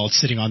idea is while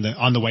it's sitting on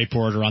the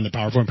whiteboard or on the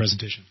PowerPoint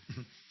presentation.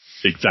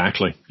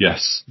 Exactly.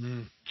 Yes.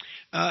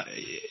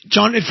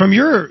 John, from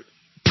your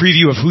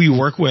preview of who you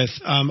work with,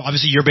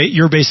 obviously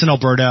you're based in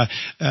Alberta.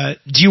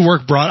 Do you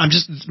work broad?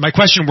 My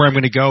question where I'm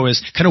going to go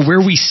is kind of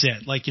where we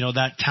sit,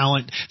 that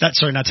talent,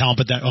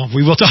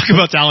 we will talk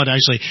about talent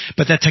actually,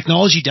 but that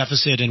technology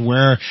deficit and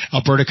where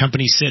Alberta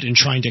companies sit in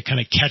trying to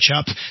kind of catch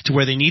up to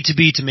where they need to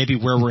be to maybe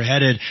where we're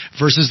headed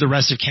versus the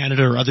rest of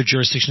Canada or other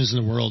jurisdictions in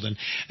the world. And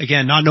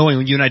again, not knowing,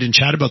 when you and I didn't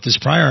chat about this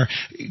prior,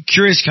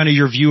 curious kind of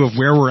your view of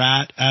where we're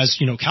at as,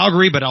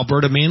 Calgary, but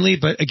Alberta mainly,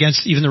 but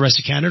against even the rest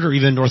of Canada or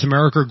even North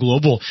America or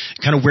global,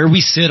 kind of where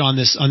we sit on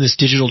this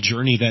digital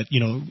journey that,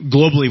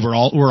 globally we're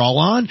all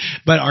on,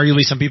 but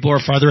arguably some people are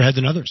farther ahead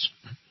than others.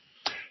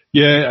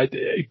 Yeah,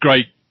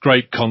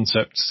 great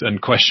concept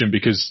and question,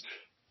 because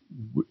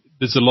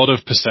there's a lot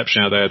of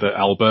perception out there that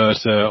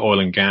Alberta, oil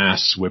and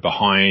gas, we're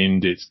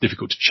behind, it's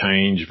difficult to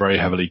change, very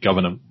heavily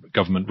government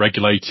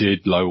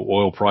regulated, low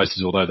oil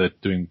prices, although they're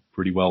doing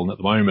pretty well at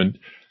the moment.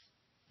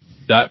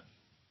 That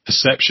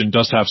perception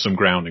does have some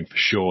grounding for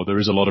sure. There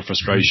is a lot of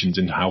frustrations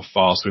in how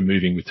fast we're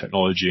moving with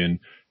technology and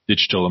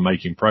digital and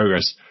making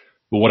progress.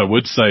 But what I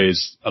would say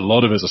is a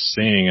lot of us are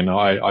seeing, and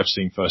I've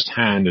seen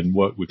firsthand and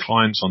worked with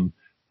clients on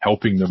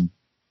helping them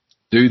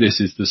do this,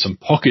 is there's some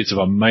pockets of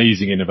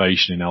amazing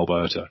innovation in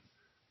Alberta.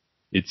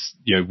 It's,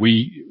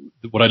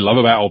 what I love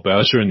about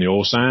Alberta and the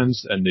oil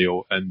sands and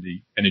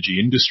the energy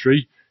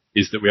industry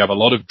is that we have a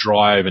lot of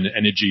drive and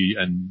energy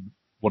and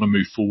want to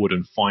move forward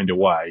and find a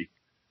way.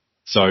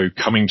 So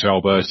coming to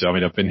Alberta,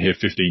 I've been here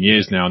 15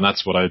 years now, and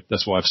that's why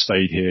I've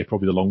stayed here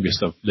probably the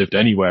longest I've lived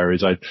anywhere,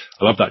 is I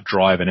love that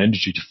drive and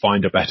energy to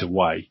find a better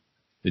way.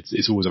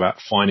 It's always about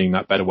finding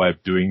that better way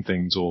of doing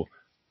things or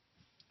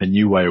a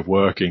new way of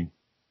working.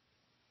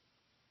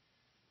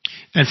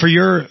 And for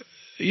your,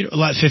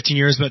 15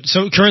 years, but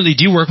so currently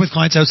do you work with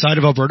clients outside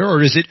of Alberta,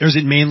 or is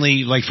it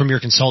mainly like from your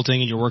consulting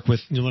and your work with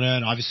Nuna,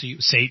 and obviously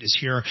SAIT is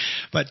here,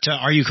 but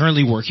are you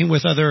currently working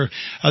with other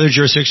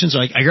jurisdictions?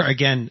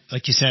 Again,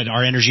 like you said,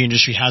 our energy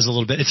industry has a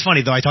little bit, it's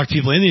funny though, I talk to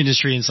people in the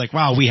industry and it's like,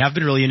 wow, we have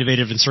been really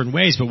innovative in certain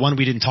ways, but one,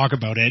 we didn't talk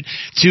about it.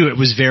 Two, it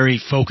was very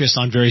focused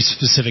on very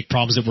specific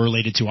problems that were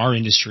related to our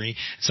industry,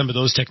 some of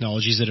those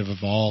technologies that have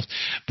evolved.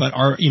 But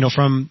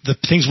from the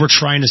things we're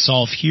trying to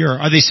solve here,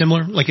 are they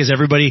similar? Like, is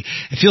everybody,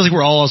 it feels like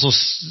we're all also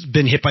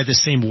been hit by the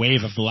same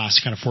wave of the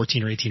last kind of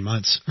 14 or 18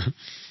 months.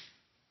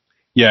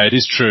 Yeah, it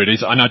is true. It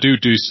is. And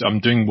I'm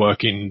doing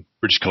work in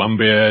British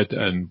Columbia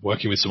and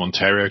working with some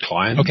Ontario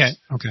clients.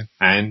 Okay.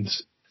 And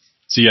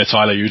so yeah,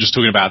 Tyler, you were just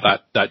talking about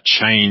that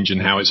change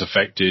and how it's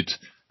affected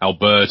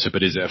Alberta,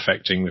 but is it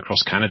affecting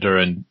across Canada?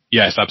 And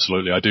yes,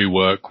 absolutely. I do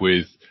work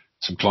with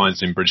some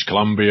clients in British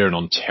Columbia and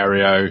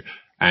Ontario,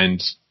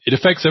 and it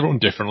affects everyone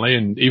differently.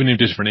 And even in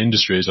different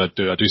industries, I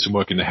do some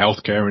work in the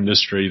healthcare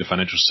industry, the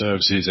financial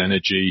services,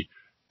 energy,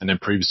 and then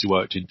previously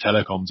worked in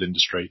telecoms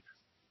industry.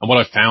 And what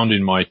I found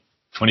in my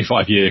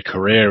 25-year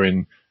career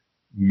in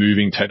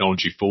moving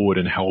technology forward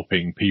and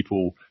helping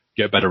people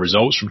get better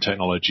results from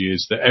technology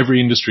is that every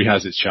industry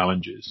has its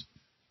challenges,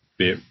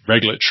 be it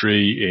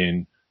regulatory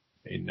in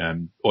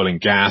oil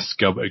and gas,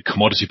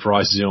 commodity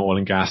prices in oil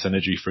and gas,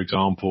 energy, for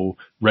example,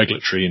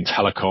 regulatory in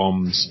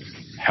telecoms,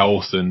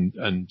 health and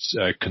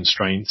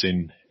constraints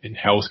in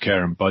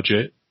healthcare and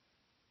budget.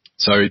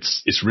 So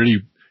it's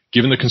really,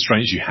 given the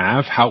constraints you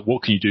have,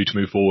 what can you do to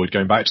move forward?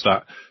 Going back to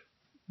that,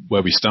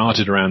 where we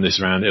started around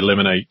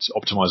eliminate,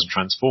 optimize and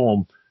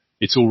transform,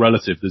 it's all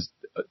relative.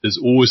 There's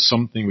always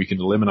something we can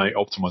eliminate,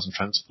 optimize and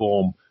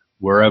transform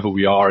wherever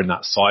we are in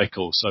that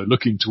cycle. So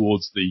looking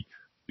towards the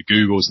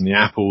Googles and the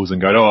Apples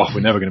and going, oh, we're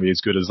never going to be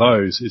as good as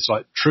those. It's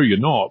like, true, you're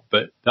not,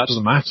 but that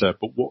doesn't matter.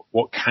 But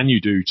what can you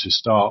do to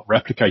start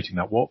replicating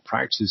that? What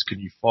practices can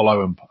you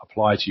follow and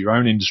apply to your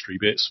own industry,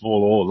 be it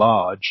small or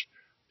large,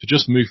 to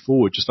just move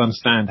forward, just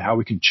understand how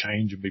we can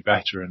change and be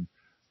better and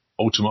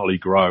ultimately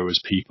grow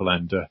as people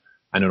and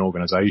an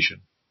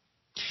organization.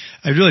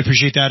 I really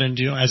appreciate that. And,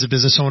 as a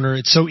business owner,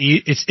 it's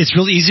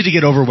really easy to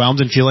get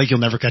overwhelmed and feel like you'll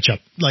never catch up.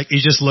 Like,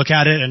 you just look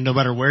at it, and no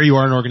matter where you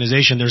are in an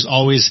organization, there's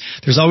always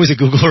a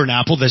Google or an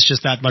Apple that's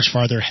just that much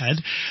farther ahead.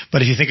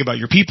 But if you think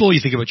about your people, you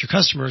think about your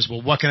customers,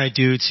 well, what can I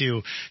do to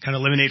kind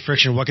of eliminate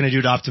friction? What can I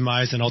do to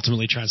optimize and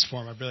ultimately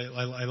transform?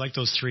 I like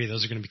those three.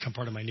 Those are going to become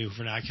part of my new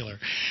vernacular.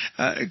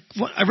 I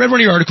read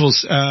one of your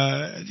articles,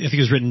 I think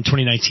it was written in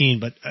 2019,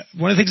 but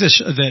one of the things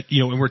that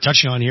we're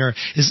touching on here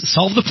is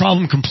solve the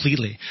problem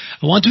completely.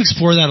 I want to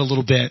explore that a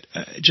little bit,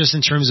 just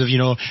in terms of,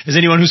 as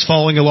anyone who's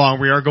following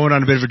along, we are going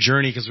on a bit of a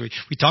journey because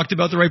we talked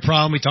about the right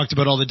problem, we talked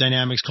about all the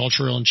dynamics,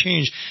 cultural and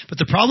change, but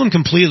the problem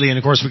completely, and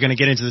of course we're going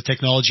to get into the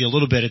technology a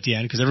little bit at the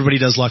end because everybody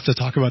does love to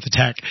talk about the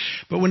tech,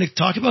 but when you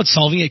talk about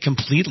solving it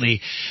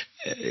completely,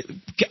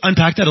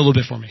 unpack that a little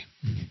bit for me.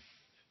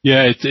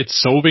 Yeah, it's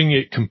solving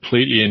it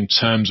completely in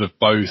terms of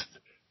both.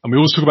 And we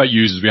always talk about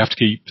users. We have to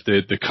keep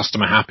the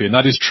customer happy, and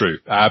that is true.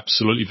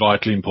 Absolutely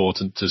vitally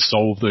important to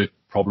solve the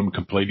problem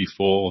completely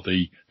for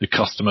the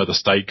customer, the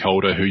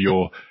stakeholder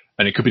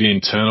and it could be the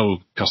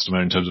internal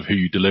customer in terms of who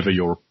you deliver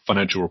your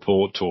financial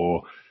report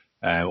or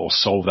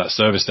solve that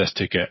service desk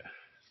ticket.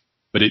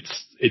 But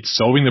it's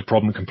solving the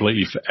problem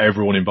completely for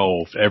everyone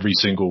involved, every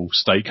single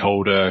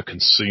stakeholder,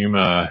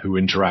 consumer who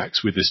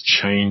interacts with this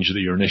change that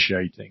you're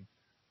initiating.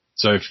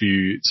 So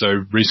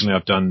recently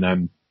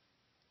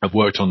I've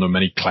worked on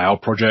many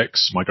cloud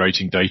projects,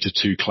 migrating data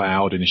to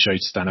cloud,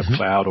 initiate stand-up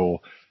cloud,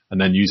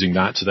 and then using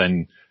that to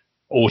then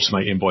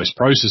automate invoice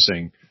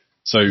processing.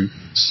 So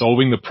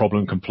solving the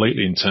problem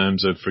completely in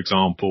terms of, for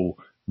example,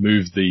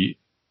 move the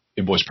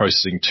invoice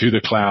processing to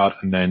the cloud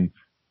and then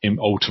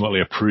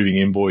ultimately approving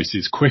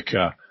invoices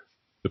quicker.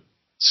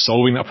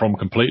 Solving that problem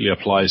completely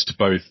applies to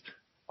both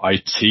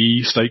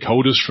IT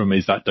stakeholders from,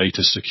 is that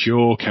data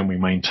secure? Can we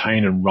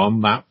maintain and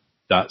run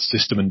that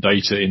system and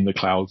data in the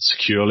cloud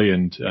securely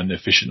and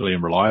efficiently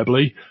and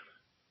reliably,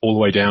 all the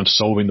way down to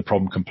solving the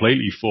problem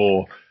completely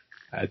for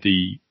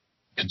the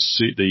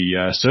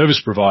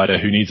service provider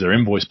who needs their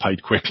invoice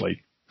paid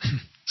quickly.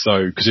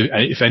 So, because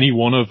if any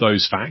one of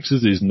those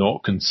factors is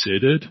not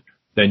considered,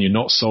 then you're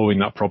not solving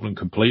that problem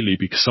completely,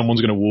 because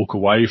someone's going to walk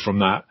away from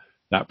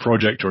that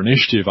project or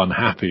initiative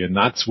unhappy, and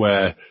that's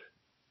where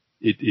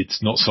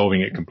it's not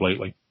solving it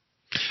completely.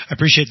 I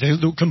appreciate that.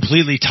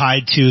 Completely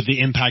tied to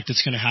the impact it's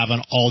going to have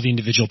on all the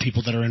individual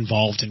people that are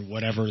involved in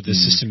whatever the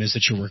system is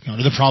that you're working on,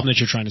 or the problem that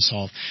you're trying to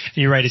solve.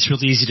 And you're right, it's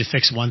really easy to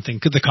fix one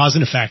thing. The cause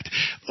and effect.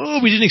 Oh,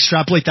 we didn't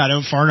extrapolate that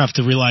out far enough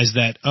to realize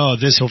that,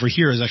 this over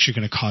here is actually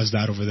going to cause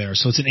that over there.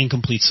 So it's an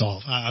incomplete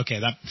solve. Okay,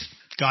 that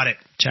got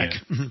it. Check.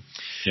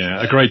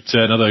 Yeah, a great,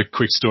 another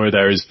quick story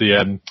there is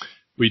during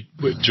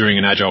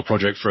an agile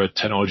project for a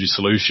technology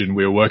solution,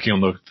 we were working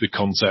on the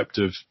concept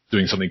of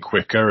doing something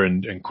quicker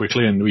and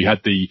quickly, and we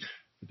had the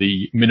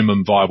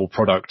minimum viable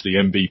product, the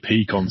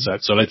MVP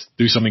concept. So let's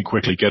do something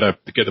quickly, get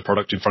the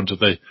product in front of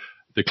the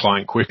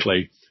client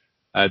quickly.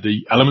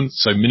 The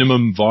elements, so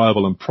minimum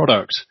viable and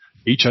product,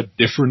 each had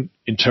different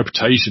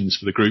interpretations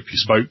for the group you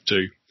spoke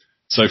to.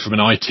 So from an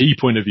IT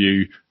point of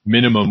view,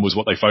 minimum was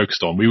what they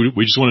focused on.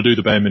 We just want to do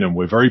the bare minimum.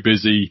 We're very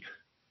busy,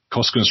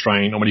 cost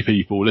constraint, not many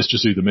people. Let's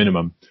just do the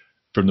minimum.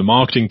 From the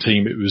marketing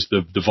team, it was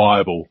the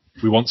viable.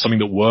 We want something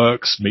that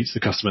works, meets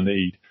the customer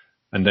need.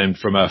 And then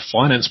from a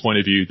finance point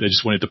of view, they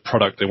just wanted the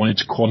product. They wanted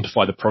to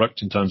quantify the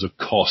product in terms of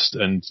cost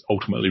and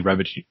ultimately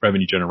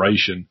revenue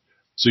generation.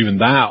 So even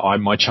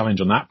my challenge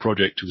on that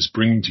project was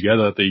bringing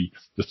together the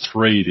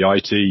three, the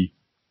IT,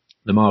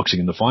 the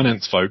marketing and the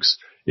finance folks,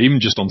 even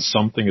just on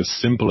something as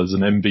simple as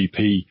an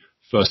MVP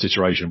first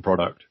iteration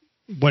product.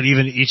 what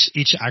even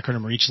each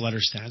acronym or each letter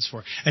stands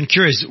for. And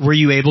curious, were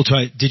you able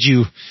to, did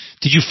you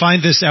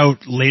find this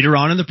out later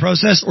on in the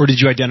process, or did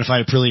you identify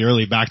it pretty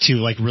early, back to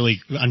like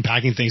really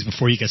unpacking things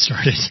before you get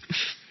started?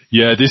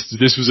 Yeah,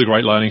 this was a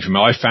great learning for me.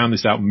 I found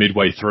this out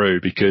midway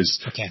through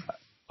because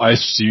I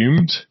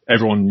assumed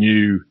everyone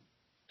knew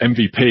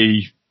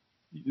MVP.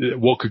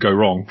 What could go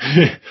wrong?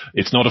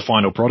 It's not a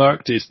final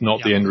product. It's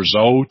not the end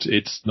result.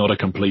 It's not a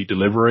complete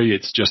delivery.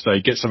 It's just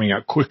they get something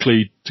out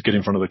quickly to get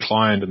in front of the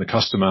client and the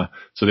customer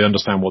so they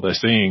understand what they're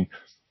seeing.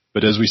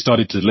 But as we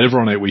started to deliver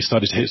on it, we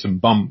started to hit some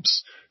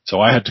bumps.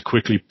 So I had to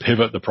quickly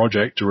pivot the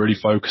project to really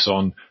focus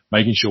on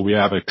making sure we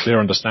have a clear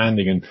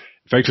understanding. And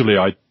effectively,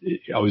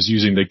 I was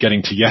using the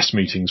getting to yes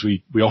meetings.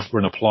 We offer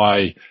and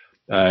apply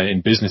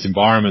in business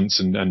environments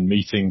and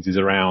meetings is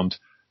around.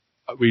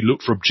 We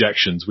look for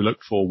objections. We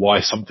look for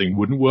why something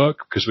wouldn't work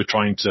because we're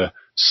trying to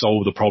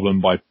solve the problem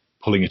by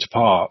pulling it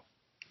apart,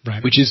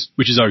 right? Which is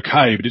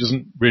okay, but it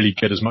doesn't really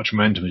get as much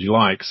momentum as you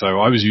like. So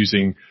I was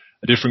using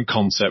a different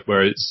concept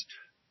where it's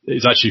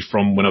actually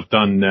from when I've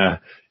done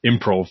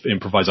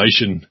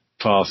improvisation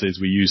classes.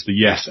 We use the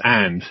yes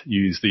and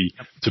use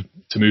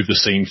to move the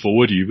scene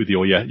forward. You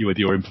with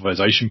your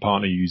improvisation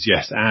partner, you use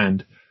yes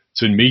and.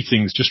 So in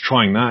meetings, just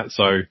trying that.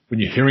 So when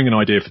you're hearing an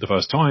idea for the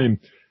first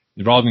time,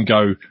 rather than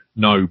go,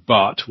 no,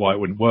 but why it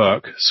wouldn't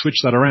work,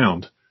 switch that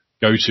around.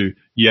 Go to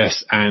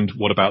yes, and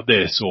what about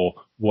this? Or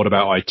what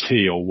about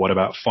IT? Or what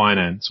about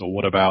finance? Or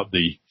what about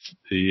the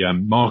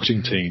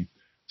marketing team?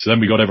 So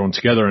then we got everyone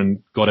together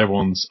and got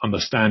everyone's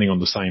understanding on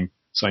the same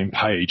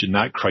page, and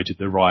that created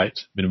the right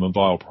minimum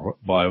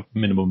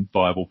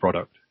viable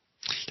product.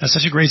 That's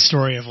such a great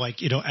story of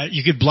like,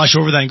 you could blush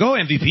over that and go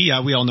MVP.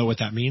 Yeah, we all know what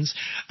that means.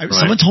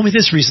 Someone told me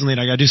this recently,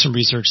 and I got to do some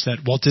research,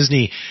 that Walt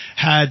Disney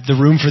had the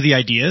room for the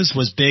ideas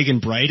was big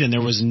and bright, and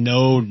there was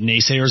no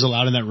naysayers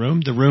allowed in that room.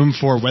 The room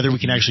for whether we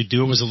can actually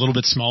do it was a little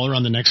bit smaller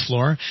on the next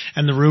floor,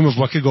 and the room of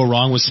what could go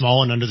wrong was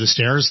small and under the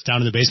stairs down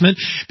in the basement,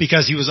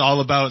 because he was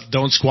all about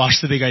don't squash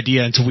the big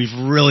idea until we've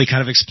really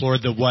kind of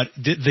explored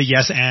the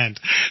yes and.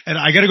 And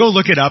I got to go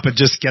look it up and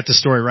just get the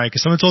story right,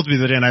 because someone told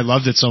me that, and I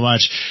loved it so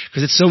much,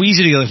 because it's so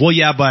easy to go like, well,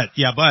 yeah,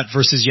 but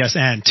versus yes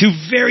and. Two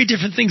very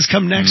different things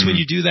come next when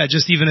you do that,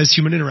 just even as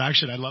human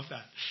interaction. I love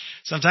that.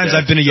 Sometimes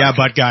I've been a yeah,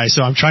 but guy,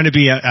 so I'm trying to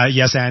be a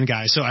yes and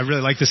guy. So I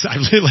really like this. I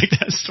really like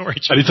that story.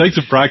 And it takes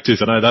some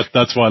practice. And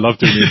that's why I love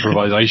doing the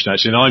improvisation,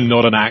 actually. And I'm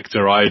not an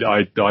actor. I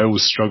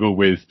always struggle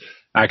with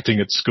acting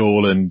at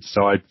school. And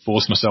so I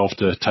forced myself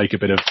to take a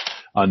bit of,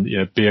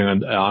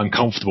 being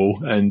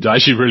uncomfortable, and I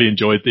actually really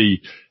enjoyed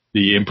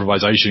the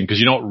improvisation,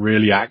 because you're not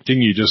really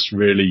acting. You're just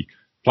really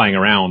playing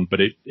around, but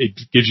it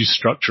gives you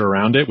structure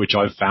around it, which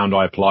I've found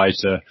I apply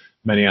to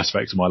many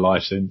aspects of my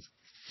life since.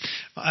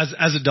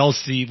 As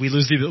adults, we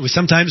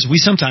sometimes,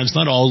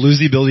 not all, lose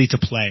the ability to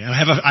play. And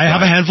I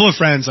have a handful of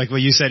friends, like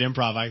what you said,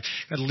 improv. I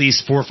got at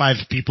least 4 or 5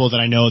 people that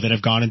I know that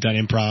have gone and done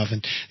improv,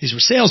 and these were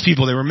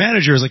salespeople, they were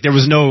managers. Like there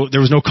was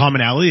no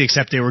commonality,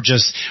 except they were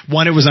just,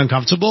 one, it was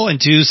uncomfortable, and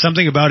two,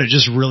 something about it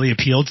just really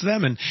appealed to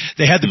them, and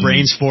they had the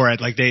brains for it.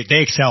 Like they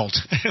excelled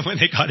when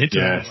they got into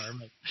that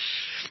environment.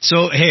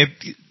 So, hey,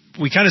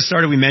 we kind of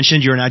started, we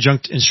mentioned you're an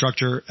adjunct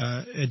instructor,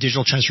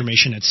 digital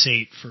transformation at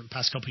SAIT for the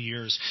past couple of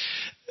years.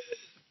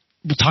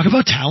 We'll talk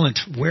about talent.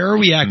 Where are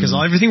we at? Because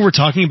everything we're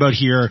talking about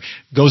here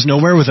goes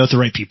nowhere without the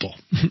right people.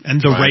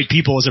 And the right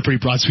people is a pretty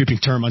broad sweeping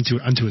term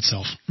unto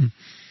itself.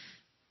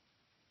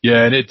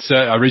 Yeah, and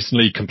I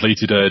recently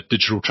completed a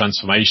digital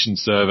transformation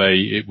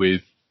survey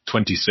with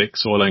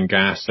 26 oil and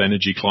gas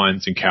energy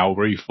clients in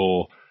Calgary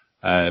for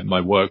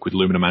my work with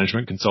Lumina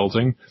Management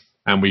Consulting.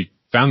 And we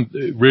found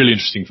really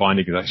interesting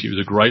findings. Actually, it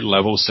was a great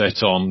level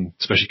set on,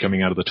 especially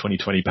coming out of the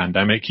 2020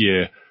 pandemic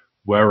year.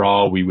 Where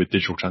are we with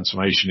digital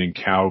transformation in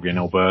Calgary and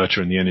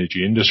Alberta in the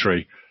energy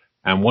industry?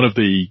 And one of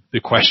the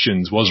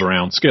questions was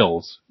around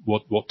skills.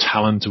 What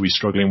talent are we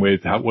struggling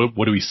with?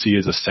 What do we see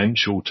as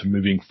essential to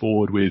moving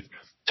forward with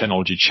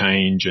technology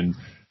change and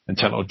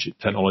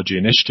technology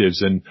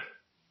initiatives? And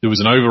there was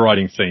an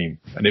overriding theme,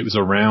 and it was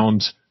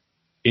around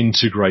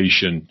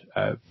integration,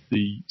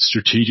 the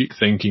strategic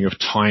thinking of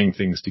tying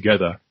things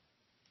together.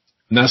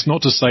 And that's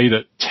not to say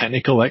that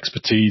technical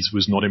expertise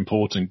was not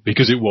important,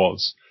 because it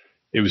was.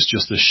 It was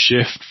just a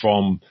shift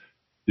from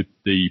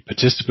the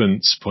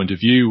participants' point of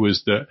view,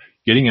 was that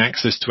getting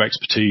access to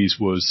expertise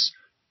was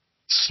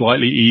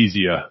slightly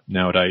easier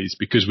nowadays,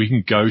 because we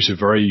can go to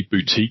very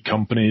boutique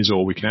companies,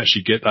 or we can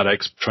actually get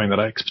train that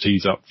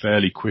expertise up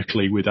fairly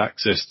quickly with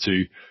access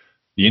to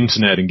the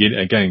internet. And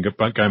going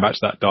back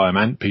to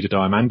that Peter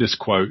Diamandis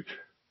quote,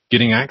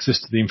 getting access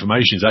to the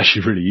information is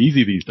actually really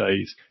easy these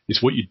days.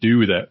 It's what you do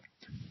with it.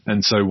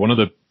 And so one of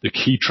the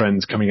key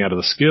trends coming out of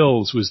the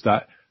skills was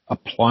that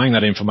applying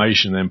that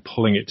information and then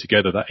pulling it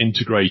together, that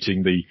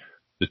integrating the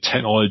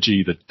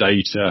technology, the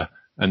data,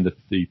 and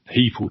the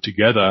people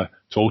together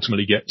to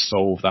ultimately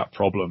solve that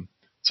problem.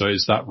 So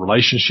it's that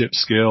relationship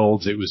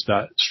skills. It was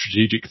that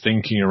strategic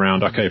thinking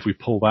around, okay, if we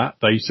pull that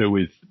data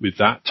with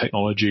that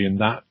technology and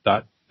that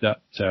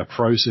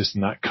process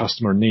and that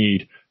customer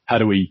need, how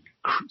do we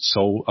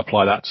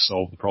apply that to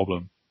solve the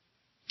problem?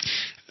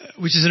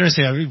 Which is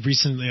interesting. I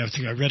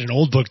think I read an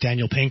old book,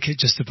 Daniel Pink,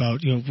 just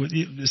about,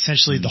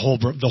 essentially the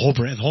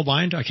whole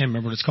mind. I can't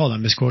remember what it's called.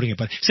 I'm misquoting it,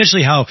 but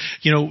essentially how,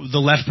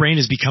 the left brain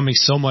is becoming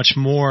so much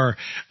more,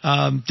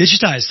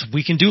 digitized.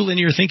 We can do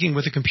linear thinking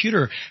with a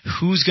computer.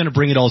 Who's going to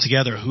bring it all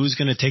together? Who's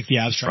going to take the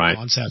abstract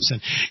concepts?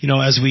 And,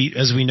 as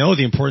we know,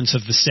 the importance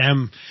of the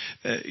STEM,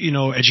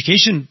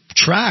 education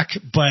track,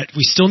 but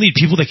we still need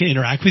people that can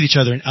interact with each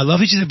other. And I love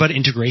what you said about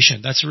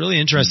integration. That's really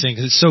interesting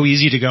because it's so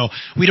easy to go,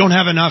 we don't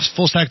have enough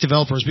full stack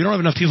developers. We don't have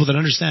enough people that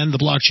understand the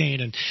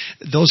blockchain and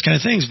those kind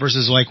of things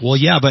versus like, well,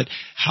 yeah, but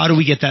how do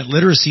we get that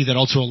literacy that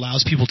also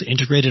allows people to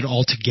integrate it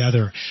all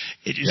together?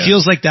 It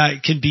feels like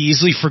that can be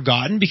easily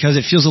forgotten because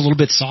it feels a little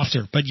bit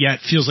softer, but yet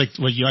feels like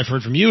what I've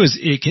heard from you is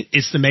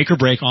it's the make or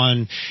break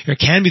on, or it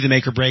can be the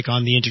make or break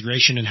on the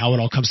integration and how it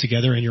all comes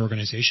together in your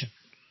organization.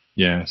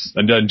 Yes.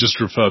 And then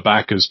just refer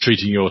back as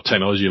treating your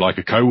technology like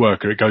a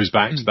coworker. It goes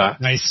back to that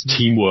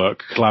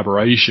teamwork,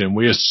 collaboration.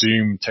 We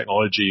assume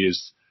technology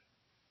is,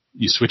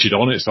 you switch it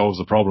on, it solves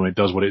the problem. It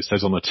does what it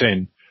says on the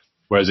tin.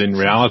 Whereas in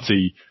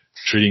reality,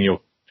 treating your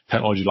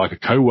technology like a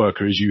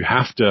coworker is you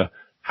have to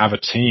have a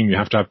team. You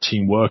have to have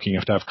team working. You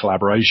have to have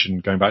collaboration.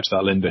 Going back to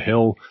that Linda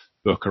Hill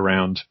book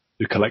around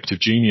the collective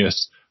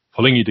genius,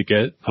 pulling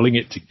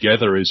it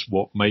together is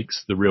what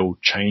makes the real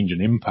change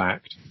and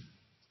impact.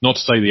 Not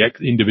to say the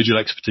individual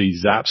expertise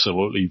is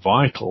absolutely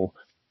vital,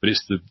 but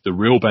it's the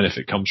real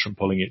benefit comes from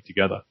pulling it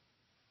together.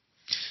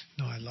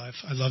 No, I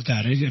love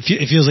that.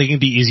 It feels like it can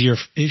be easier.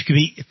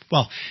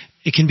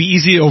 It can be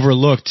easily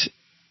overlooked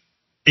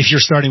if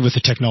you're starting with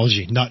the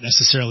technology, not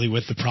necessarily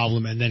with the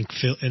problem, and then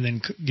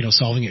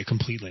solving it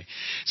completely.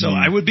 So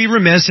I would be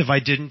remiss if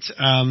I didn't,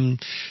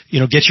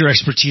 get your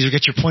expertise or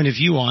get your point of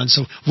view on.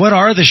 So what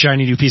are the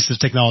shiny new pieces of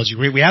technology?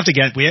 We're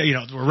wrapping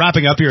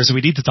up here, so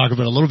we need to talk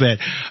about it a little bit.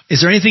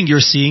 Is there anything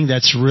you're seeing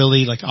that's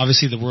really like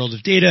obviously the world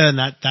of data,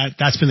 and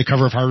that's been the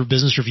cover of Harvard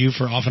Business Review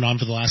for off and on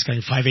for the last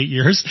 5-8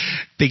 years.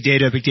 Big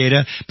data.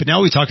 But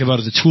now we talk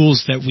about the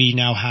tools that we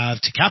now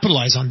have to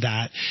capitalize on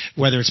that,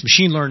 whether it's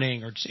machine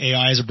learning or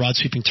AI as a broad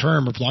sweeping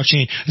term or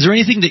blockchain. Is there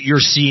anything that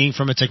you're seeing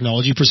from a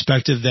technology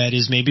perspective that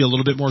is maybe a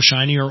little bit more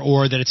shiny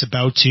or that it's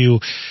about to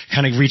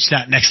kind of reach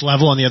that next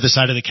level on the other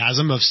side of the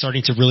chasm of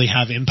starting to really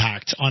have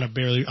impact on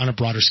a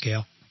broader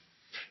scale?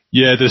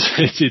 Yeah,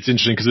 it's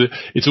interesting because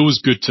it's always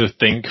good to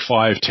think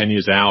 5-10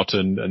 years out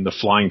and the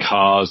flying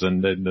cars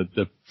and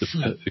the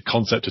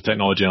concept of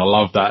technology. And I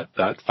love that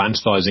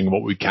fantasizing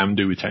what we can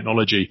do with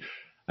technology.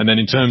 And then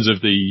in terms of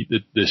the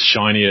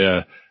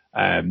shinier,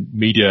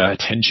 media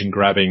attention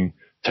grabbing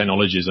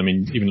technologies, I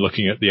mean, even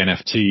looking at the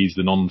NFTs,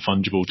 the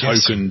non-fungible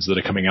tokens that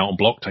are coming out on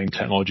blockchain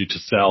technology to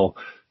sell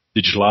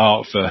digital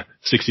art for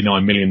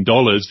 $69 million.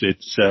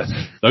 It's,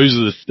 those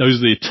are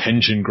the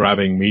attention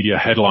grabbing media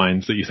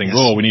headlines that you think,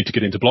 oh, we need to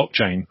get into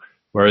blockchain.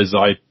 Whereas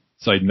I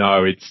say,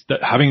 no, it's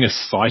that having a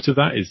sight of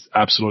that is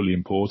absolutely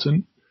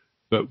important.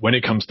 But when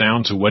it comes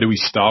down to where do we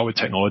start with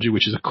technology,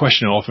 which is a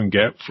question I often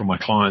get from my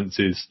clients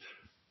is,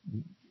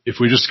 if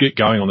we just get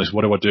going on this,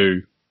 what do I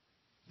do?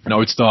 And I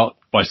would start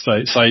by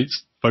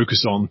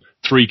focus on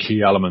 3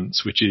 key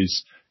elements, which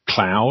is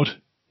cloud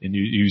and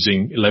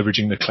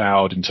leveraging the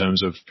cloud in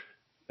terms of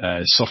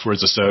software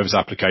as a service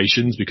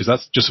applications, because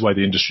that's just the way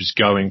the industry's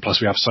going.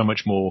 Plus we have so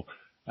much more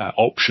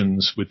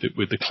options with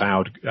the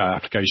cloud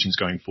applications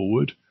going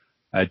forward.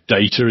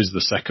 Data is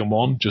the second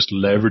one, just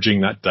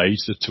leveraging that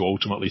data to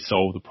ultimately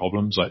solve the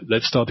problems. Like,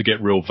 let's start to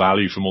get real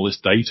value from all this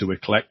data we're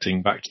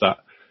collecting. Back to that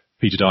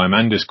Peter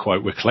Diamandis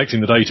quote, we're collecting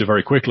the data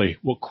very quickly.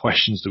 What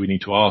questions do we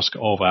need to ask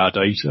of our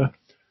data?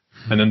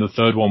 And then the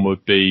third one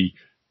would be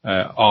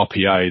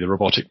RPA, the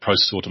robotic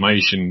process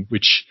automation,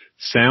 which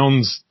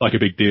sounds like a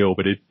big deal,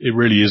 but it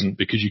really isn't,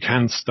 because you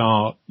can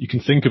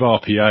think of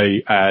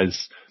RPA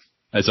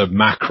as a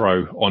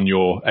macro on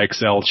your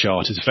Excel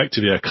chart. It's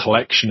effectively a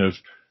collection of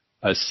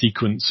a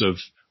sequence of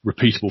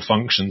repeatable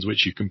functions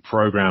which you can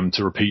program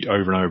to repeat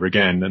over and over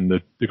again. And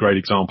the great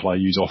example I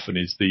use often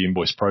is the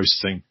invoice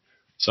processing.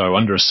 So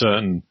under a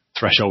certain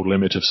threshold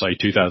limit of say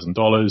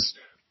 $2,000,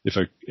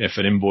 if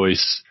an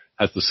invoice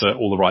has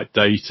all the right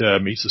data,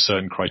 meets a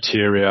certain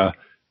criteria,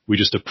 we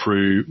just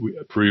approve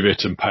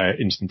it and pay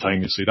it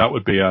instantaneously. That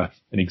would be an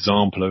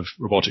example of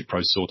robotic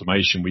process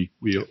automation. We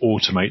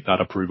automate that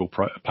approval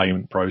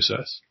payment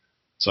process.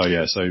 So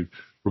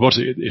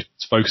robotic, if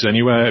it's focused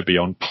anywhere, it'd be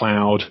on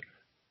cloud,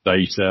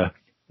 data,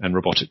 and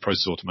robotic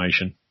process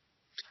automation.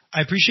 I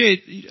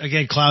appreciate,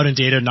 again, cloud and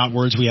data, not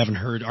words we haven't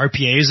heard.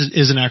 RPA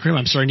is an acronym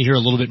I'm starting to hear a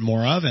little bit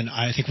more of, and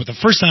I think the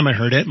first time I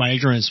heard it, my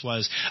ignorance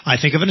was, I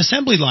think of an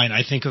assembly line.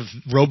 I think of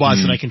robots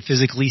that I can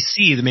physically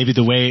see, maybe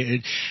the way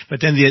but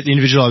then the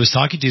individual I was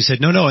talking to said,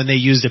 no, and they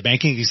used a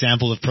banking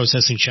example of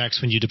processing checks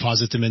when you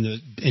deposit them in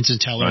the instant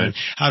teller, and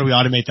how do we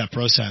automate that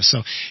process?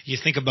 So you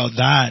think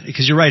about that,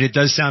 because you're right, it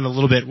does sound a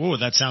little bit, whoa,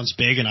 that sounds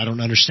big and I don't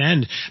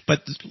understand,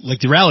 but like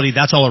the reality,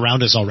 that's all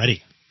around us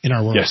already in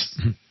our world. Yes.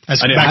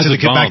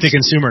 Back to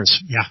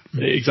consumers. Yeah.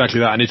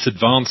 Exactly that. And it's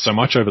advanced so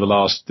much over the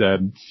last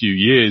few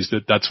years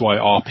that's why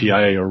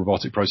RPA, or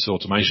robotic process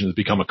automation, has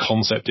become a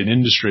concept in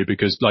industry,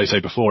 because like I say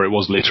before, it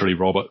was literally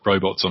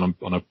robots on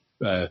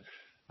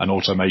an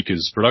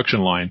automaker's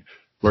production line.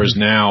 Whereas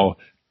now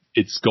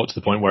it's got to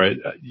the point where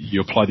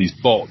you apply these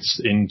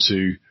bots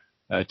into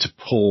to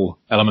pull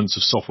elements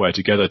of software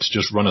together to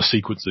just run a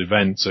sequence of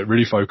events. So it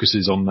really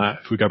focuses on that.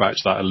 If we go back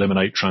to that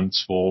eliminate,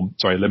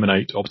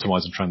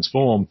 optimize, and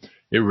transform,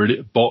 it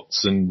really,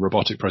 bots and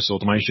robotic process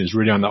automation is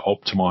really on that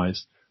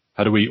optimize.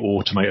 How do we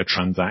automate a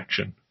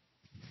transaction?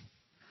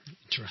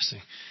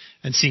 Interesting.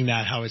 And seeing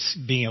that, how it's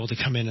being able to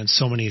come in on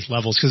so many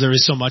levels, because there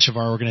is so much of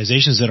our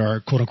organizations that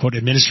are quote unquote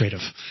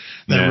administrative,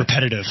 that are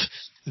repetitive,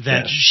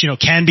 that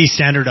can be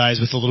standardized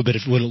with a little bit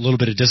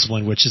of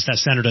discipline, which is that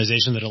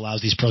standardization that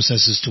allows these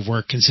processes to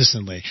work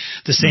consistently.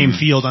 The same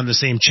field on the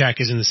same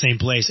check is in the same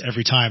place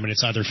every time, and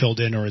it's either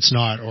filled in or it's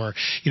not, or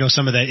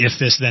some of that if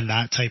this then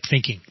that type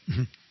thinking.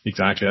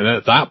 Exactly, and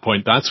at that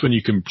point, that's when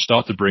you can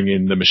start to bring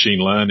in the machine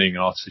learning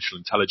and artificial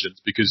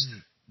intelligence, because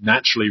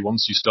naturally,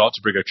 once you start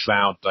to bring a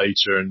cloud,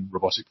 data, and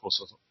robotic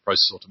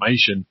process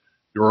automation,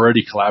 you're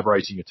already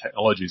collaborating your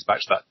technologies,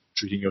 back to that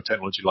treating your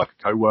technology like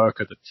a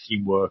co-worker, the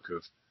teamwork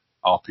of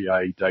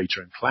RPA,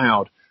 data, and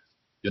cloud.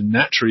 You're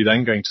naturally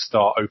then going to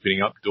start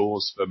opening up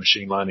doors for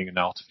machine learning and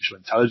artificial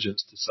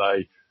intelligence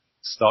to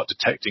start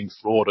detecting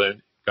fraud.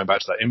 And going back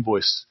to that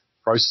invoice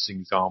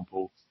processing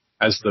example,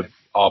 as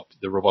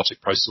the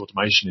robotic process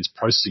automation is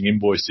processing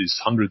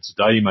invoices hundreds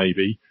a day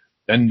maybe,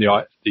 then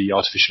the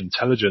artificial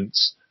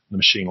intelligence, the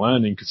machine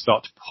learning could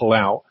start to pull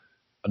out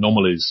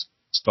anomalies,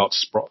 start to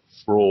spot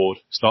fraud,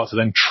 start to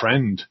then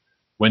trend.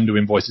 When do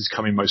invoices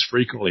come in most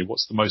frequently?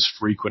 What's the most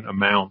frequent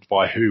amount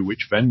by who,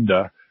 which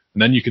vendor?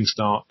 And then you can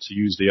start to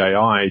use the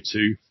AI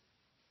to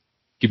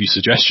give you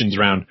suggestions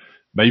around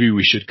maybe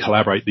we should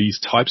collaborate these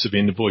types of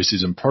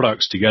invoices and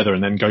products together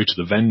and then go to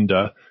the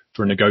vendor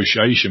for a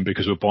negotiation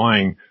because we're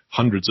buying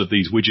hundreds of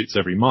these widgets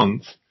every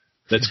month.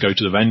 Let's go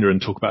to the vendor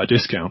and talk about a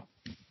discount.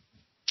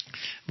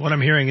 What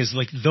I'm hearing is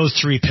like those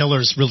three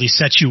pillars really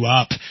set you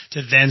up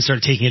to then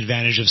start taking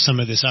advantage of some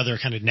of this other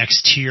kind of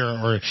next tier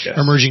or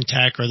emerging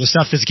tech or the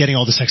stuff that's getting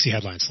all the sexy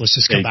headlines. Let's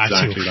just come back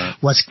to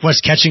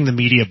what's catching the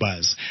media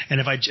buzz.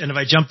 And if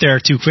I jump there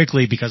too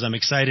quickly because I'm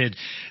excited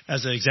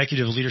as an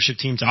executive leadership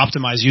team to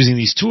optimize using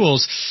these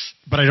tools,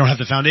 but I don't have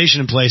the foundation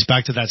in place,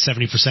 back to that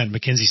 70%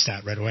 McKinsey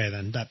stat right away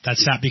then. That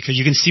stat, because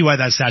you can see why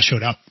that stat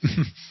showed up.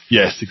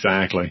 Yes,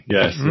 exactly.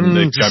 Yes.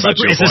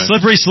 It's a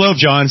slippery slope,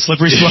 John.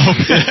 Slippery slope.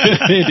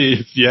 It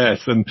is.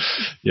 Yes. And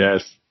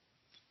yes.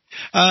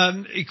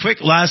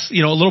 Quick last, a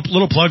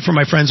little plug for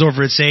my friends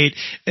over at Sate.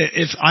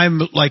 If I'm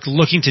like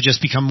looking to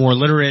just become more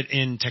literate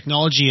in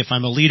technology, if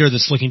I'm a leader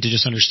that's looking to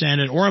just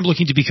understand it, or I'm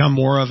looking to become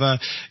more of a,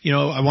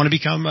 I want to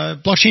become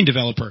a blockchain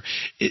developer.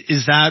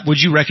 Would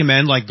you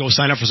recommend like go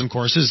sign up for some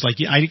courses? Like,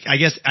 I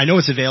guess I know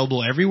it's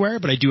available everywhere,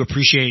 but I do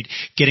appreciate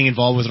getting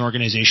involved with an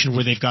organization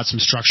where they've got some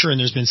structure and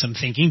there's been some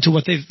thinking to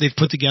what they've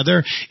put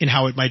together and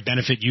how it might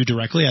benefit you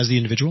directly as the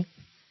individual.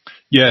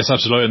 Yes,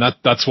 absolutely. And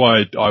that's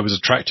why I was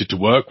attracted to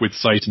work with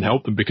Sate and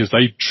help them, because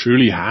they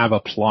truly have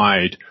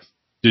applied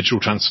digital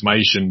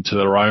transformation to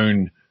their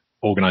own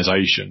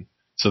organization.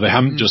 So they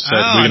haven't just said,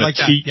 we're going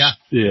to teach.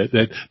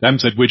 They haven't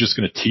said, we're just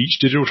going to teach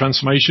digital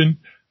transformation.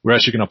 We're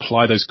actually going to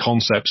apply those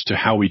concepts to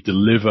how we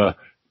deliver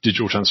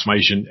digital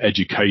transformation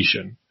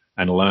education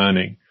and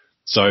learning.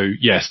 So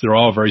yes, there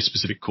are very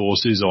specific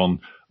courses on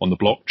the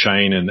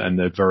blockchain and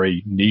they're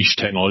very niche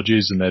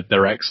technologies and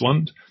they're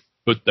excellent,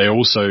 but they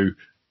also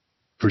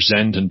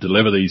present and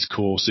deliver these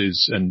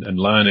courses and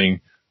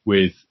learning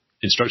with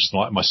instructors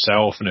like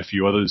myself and a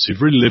few others who've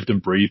really lived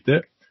and breathed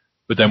it.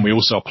 But then we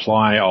also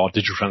apply our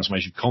digital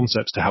transformation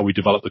concepts to how we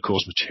develop the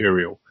course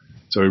material.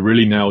 So we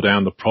really nail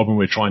down the problem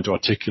we're trying to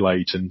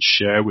articulate and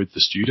share with the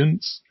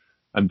students,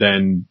 and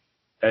then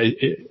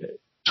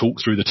talk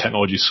through the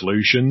technology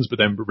solutions, but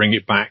then bring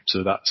it back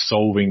to that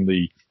solving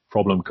the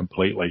problem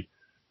completely.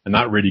 And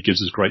that really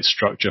gives us great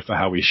structure for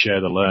how we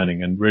share the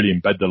learning and really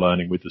embed the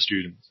learning with the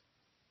students.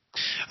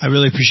 I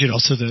really appreciate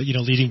also the,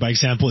 leading by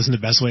example isn't the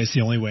best way. It's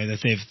the only way that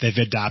they've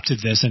adapted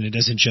this, and it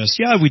isn't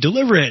just, we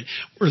deliver it.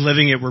 We're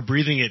living it. We're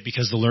breathing it,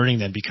 because the learning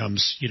then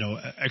becomes,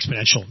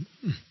 exponential.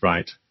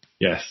 Right.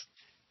 Yes.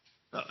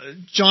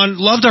 John,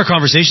 loved our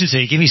conversation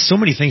today. It gave me so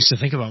many things to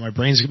think about. My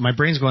brain's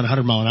going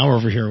 100 mile an hour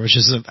over here, which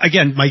is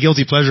again my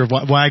guilty pleasure of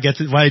why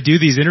I do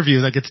these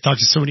interviews. I get to talk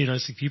to so many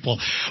interesting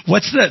people.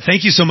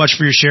 Thank you so much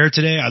for your share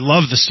today. I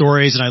love the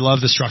stories and I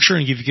love the structure,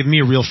 and you've given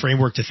me a real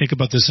framework to think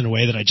about this in a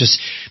way that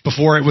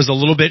before it was a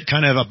little bit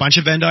kind of a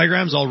bunch of Venn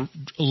diagrams all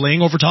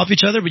laying over top of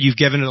each other, but you've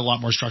given it a lot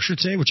more structure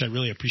today, which I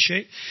really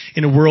appreciate,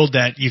 in a world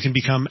that you can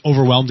become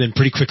overwhelmed in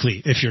pretty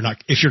quickly if you're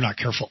not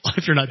careful,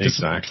 if you're not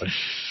disciplined. Exactly.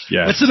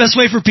 Yeah. What's the best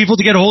way for people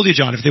to get a hold of you,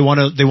 John, if they want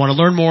to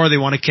learn more, they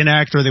want to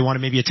connect, or they want to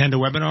maybe attend a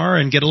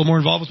webinar and get a little more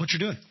involved with what you're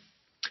doing?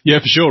 Yeah,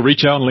 for sure.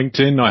 Reach out on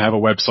LinkedIn. I have a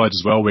website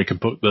as well. We can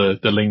put the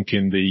link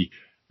in the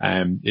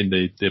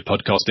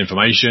podcast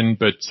information.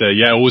 But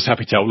always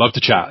happy to help. Love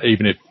to chat.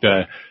 Even if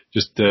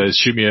just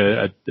shoot me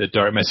a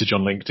direct message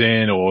on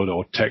LinkedIn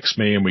or text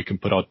me, and we can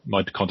put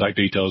my contact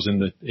details in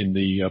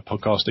the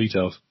podcast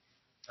details.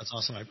 That's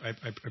awesome. I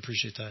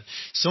appreciate that.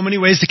 So many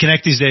ways to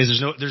connect these days.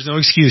 There's no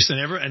excuse.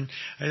 And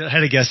I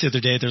had a guest the other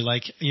day. They're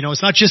like,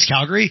 it's not just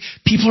Calgary.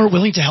 People are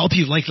willing to help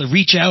you. Like,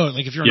 reach out.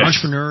 Like, if you're an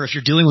entrepreneur, if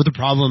you're dealing with a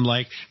problem,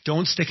 like,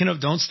 don't stay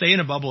in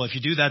a bubble. If you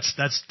do, that's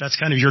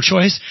kind of your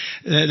choice.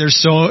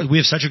 We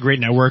have such a great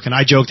network, and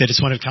I joke that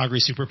it's one of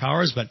Calgary's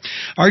superpowers, but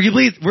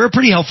arguably we're a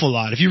pretty helpful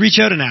lot. If you reach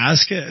out and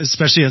ask,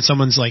 especially when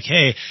someone's like,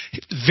 hey,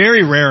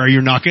 very rare are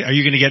you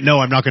going to get, no,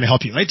 I'm not going to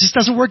help you. It just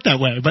doesn't work that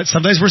way. But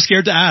sometimes we're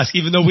scared to ask,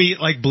 even though we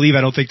believe.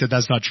 I don't think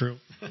that's not true.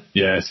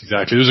 Yes,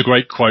 exactly. There's a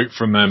great quote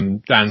from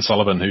Dan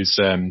Sullivan, who's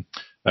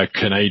a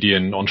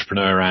Canadian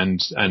entrepreneur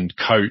and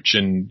coach,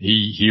 and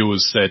he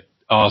always said,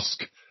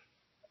 ask,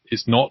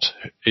 it's not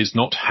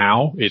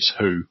how, it's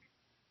who.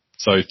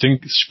 So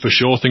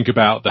think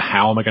about the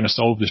how am I going to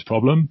solve this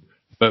problem,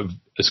 but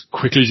as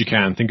quickly as you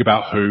can, think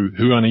about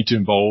who I need to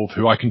involve,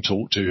 who I can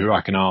talk to, who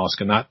I can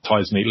ask, and that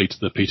ties neatly to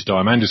the Peter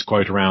Diamandis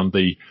quote around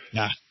the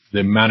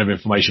amount of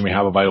information we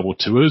have available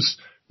to us.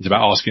 It's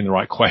about asking the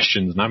right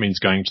questions, and that means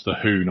going to the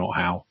who, not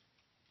how.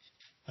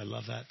 I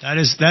love that. That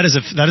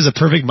is a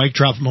perfect mic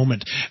drop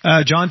moment.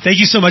 John, thank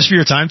you so much for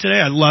your time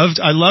today. I loved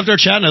our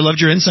chat, and I loved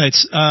your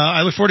insights.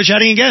 I look forward to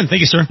chatting again.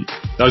 Thank you, sir.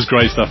 That was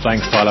great stuff.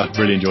 Thanks, Tyler.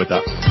 Really enjoyed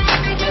that.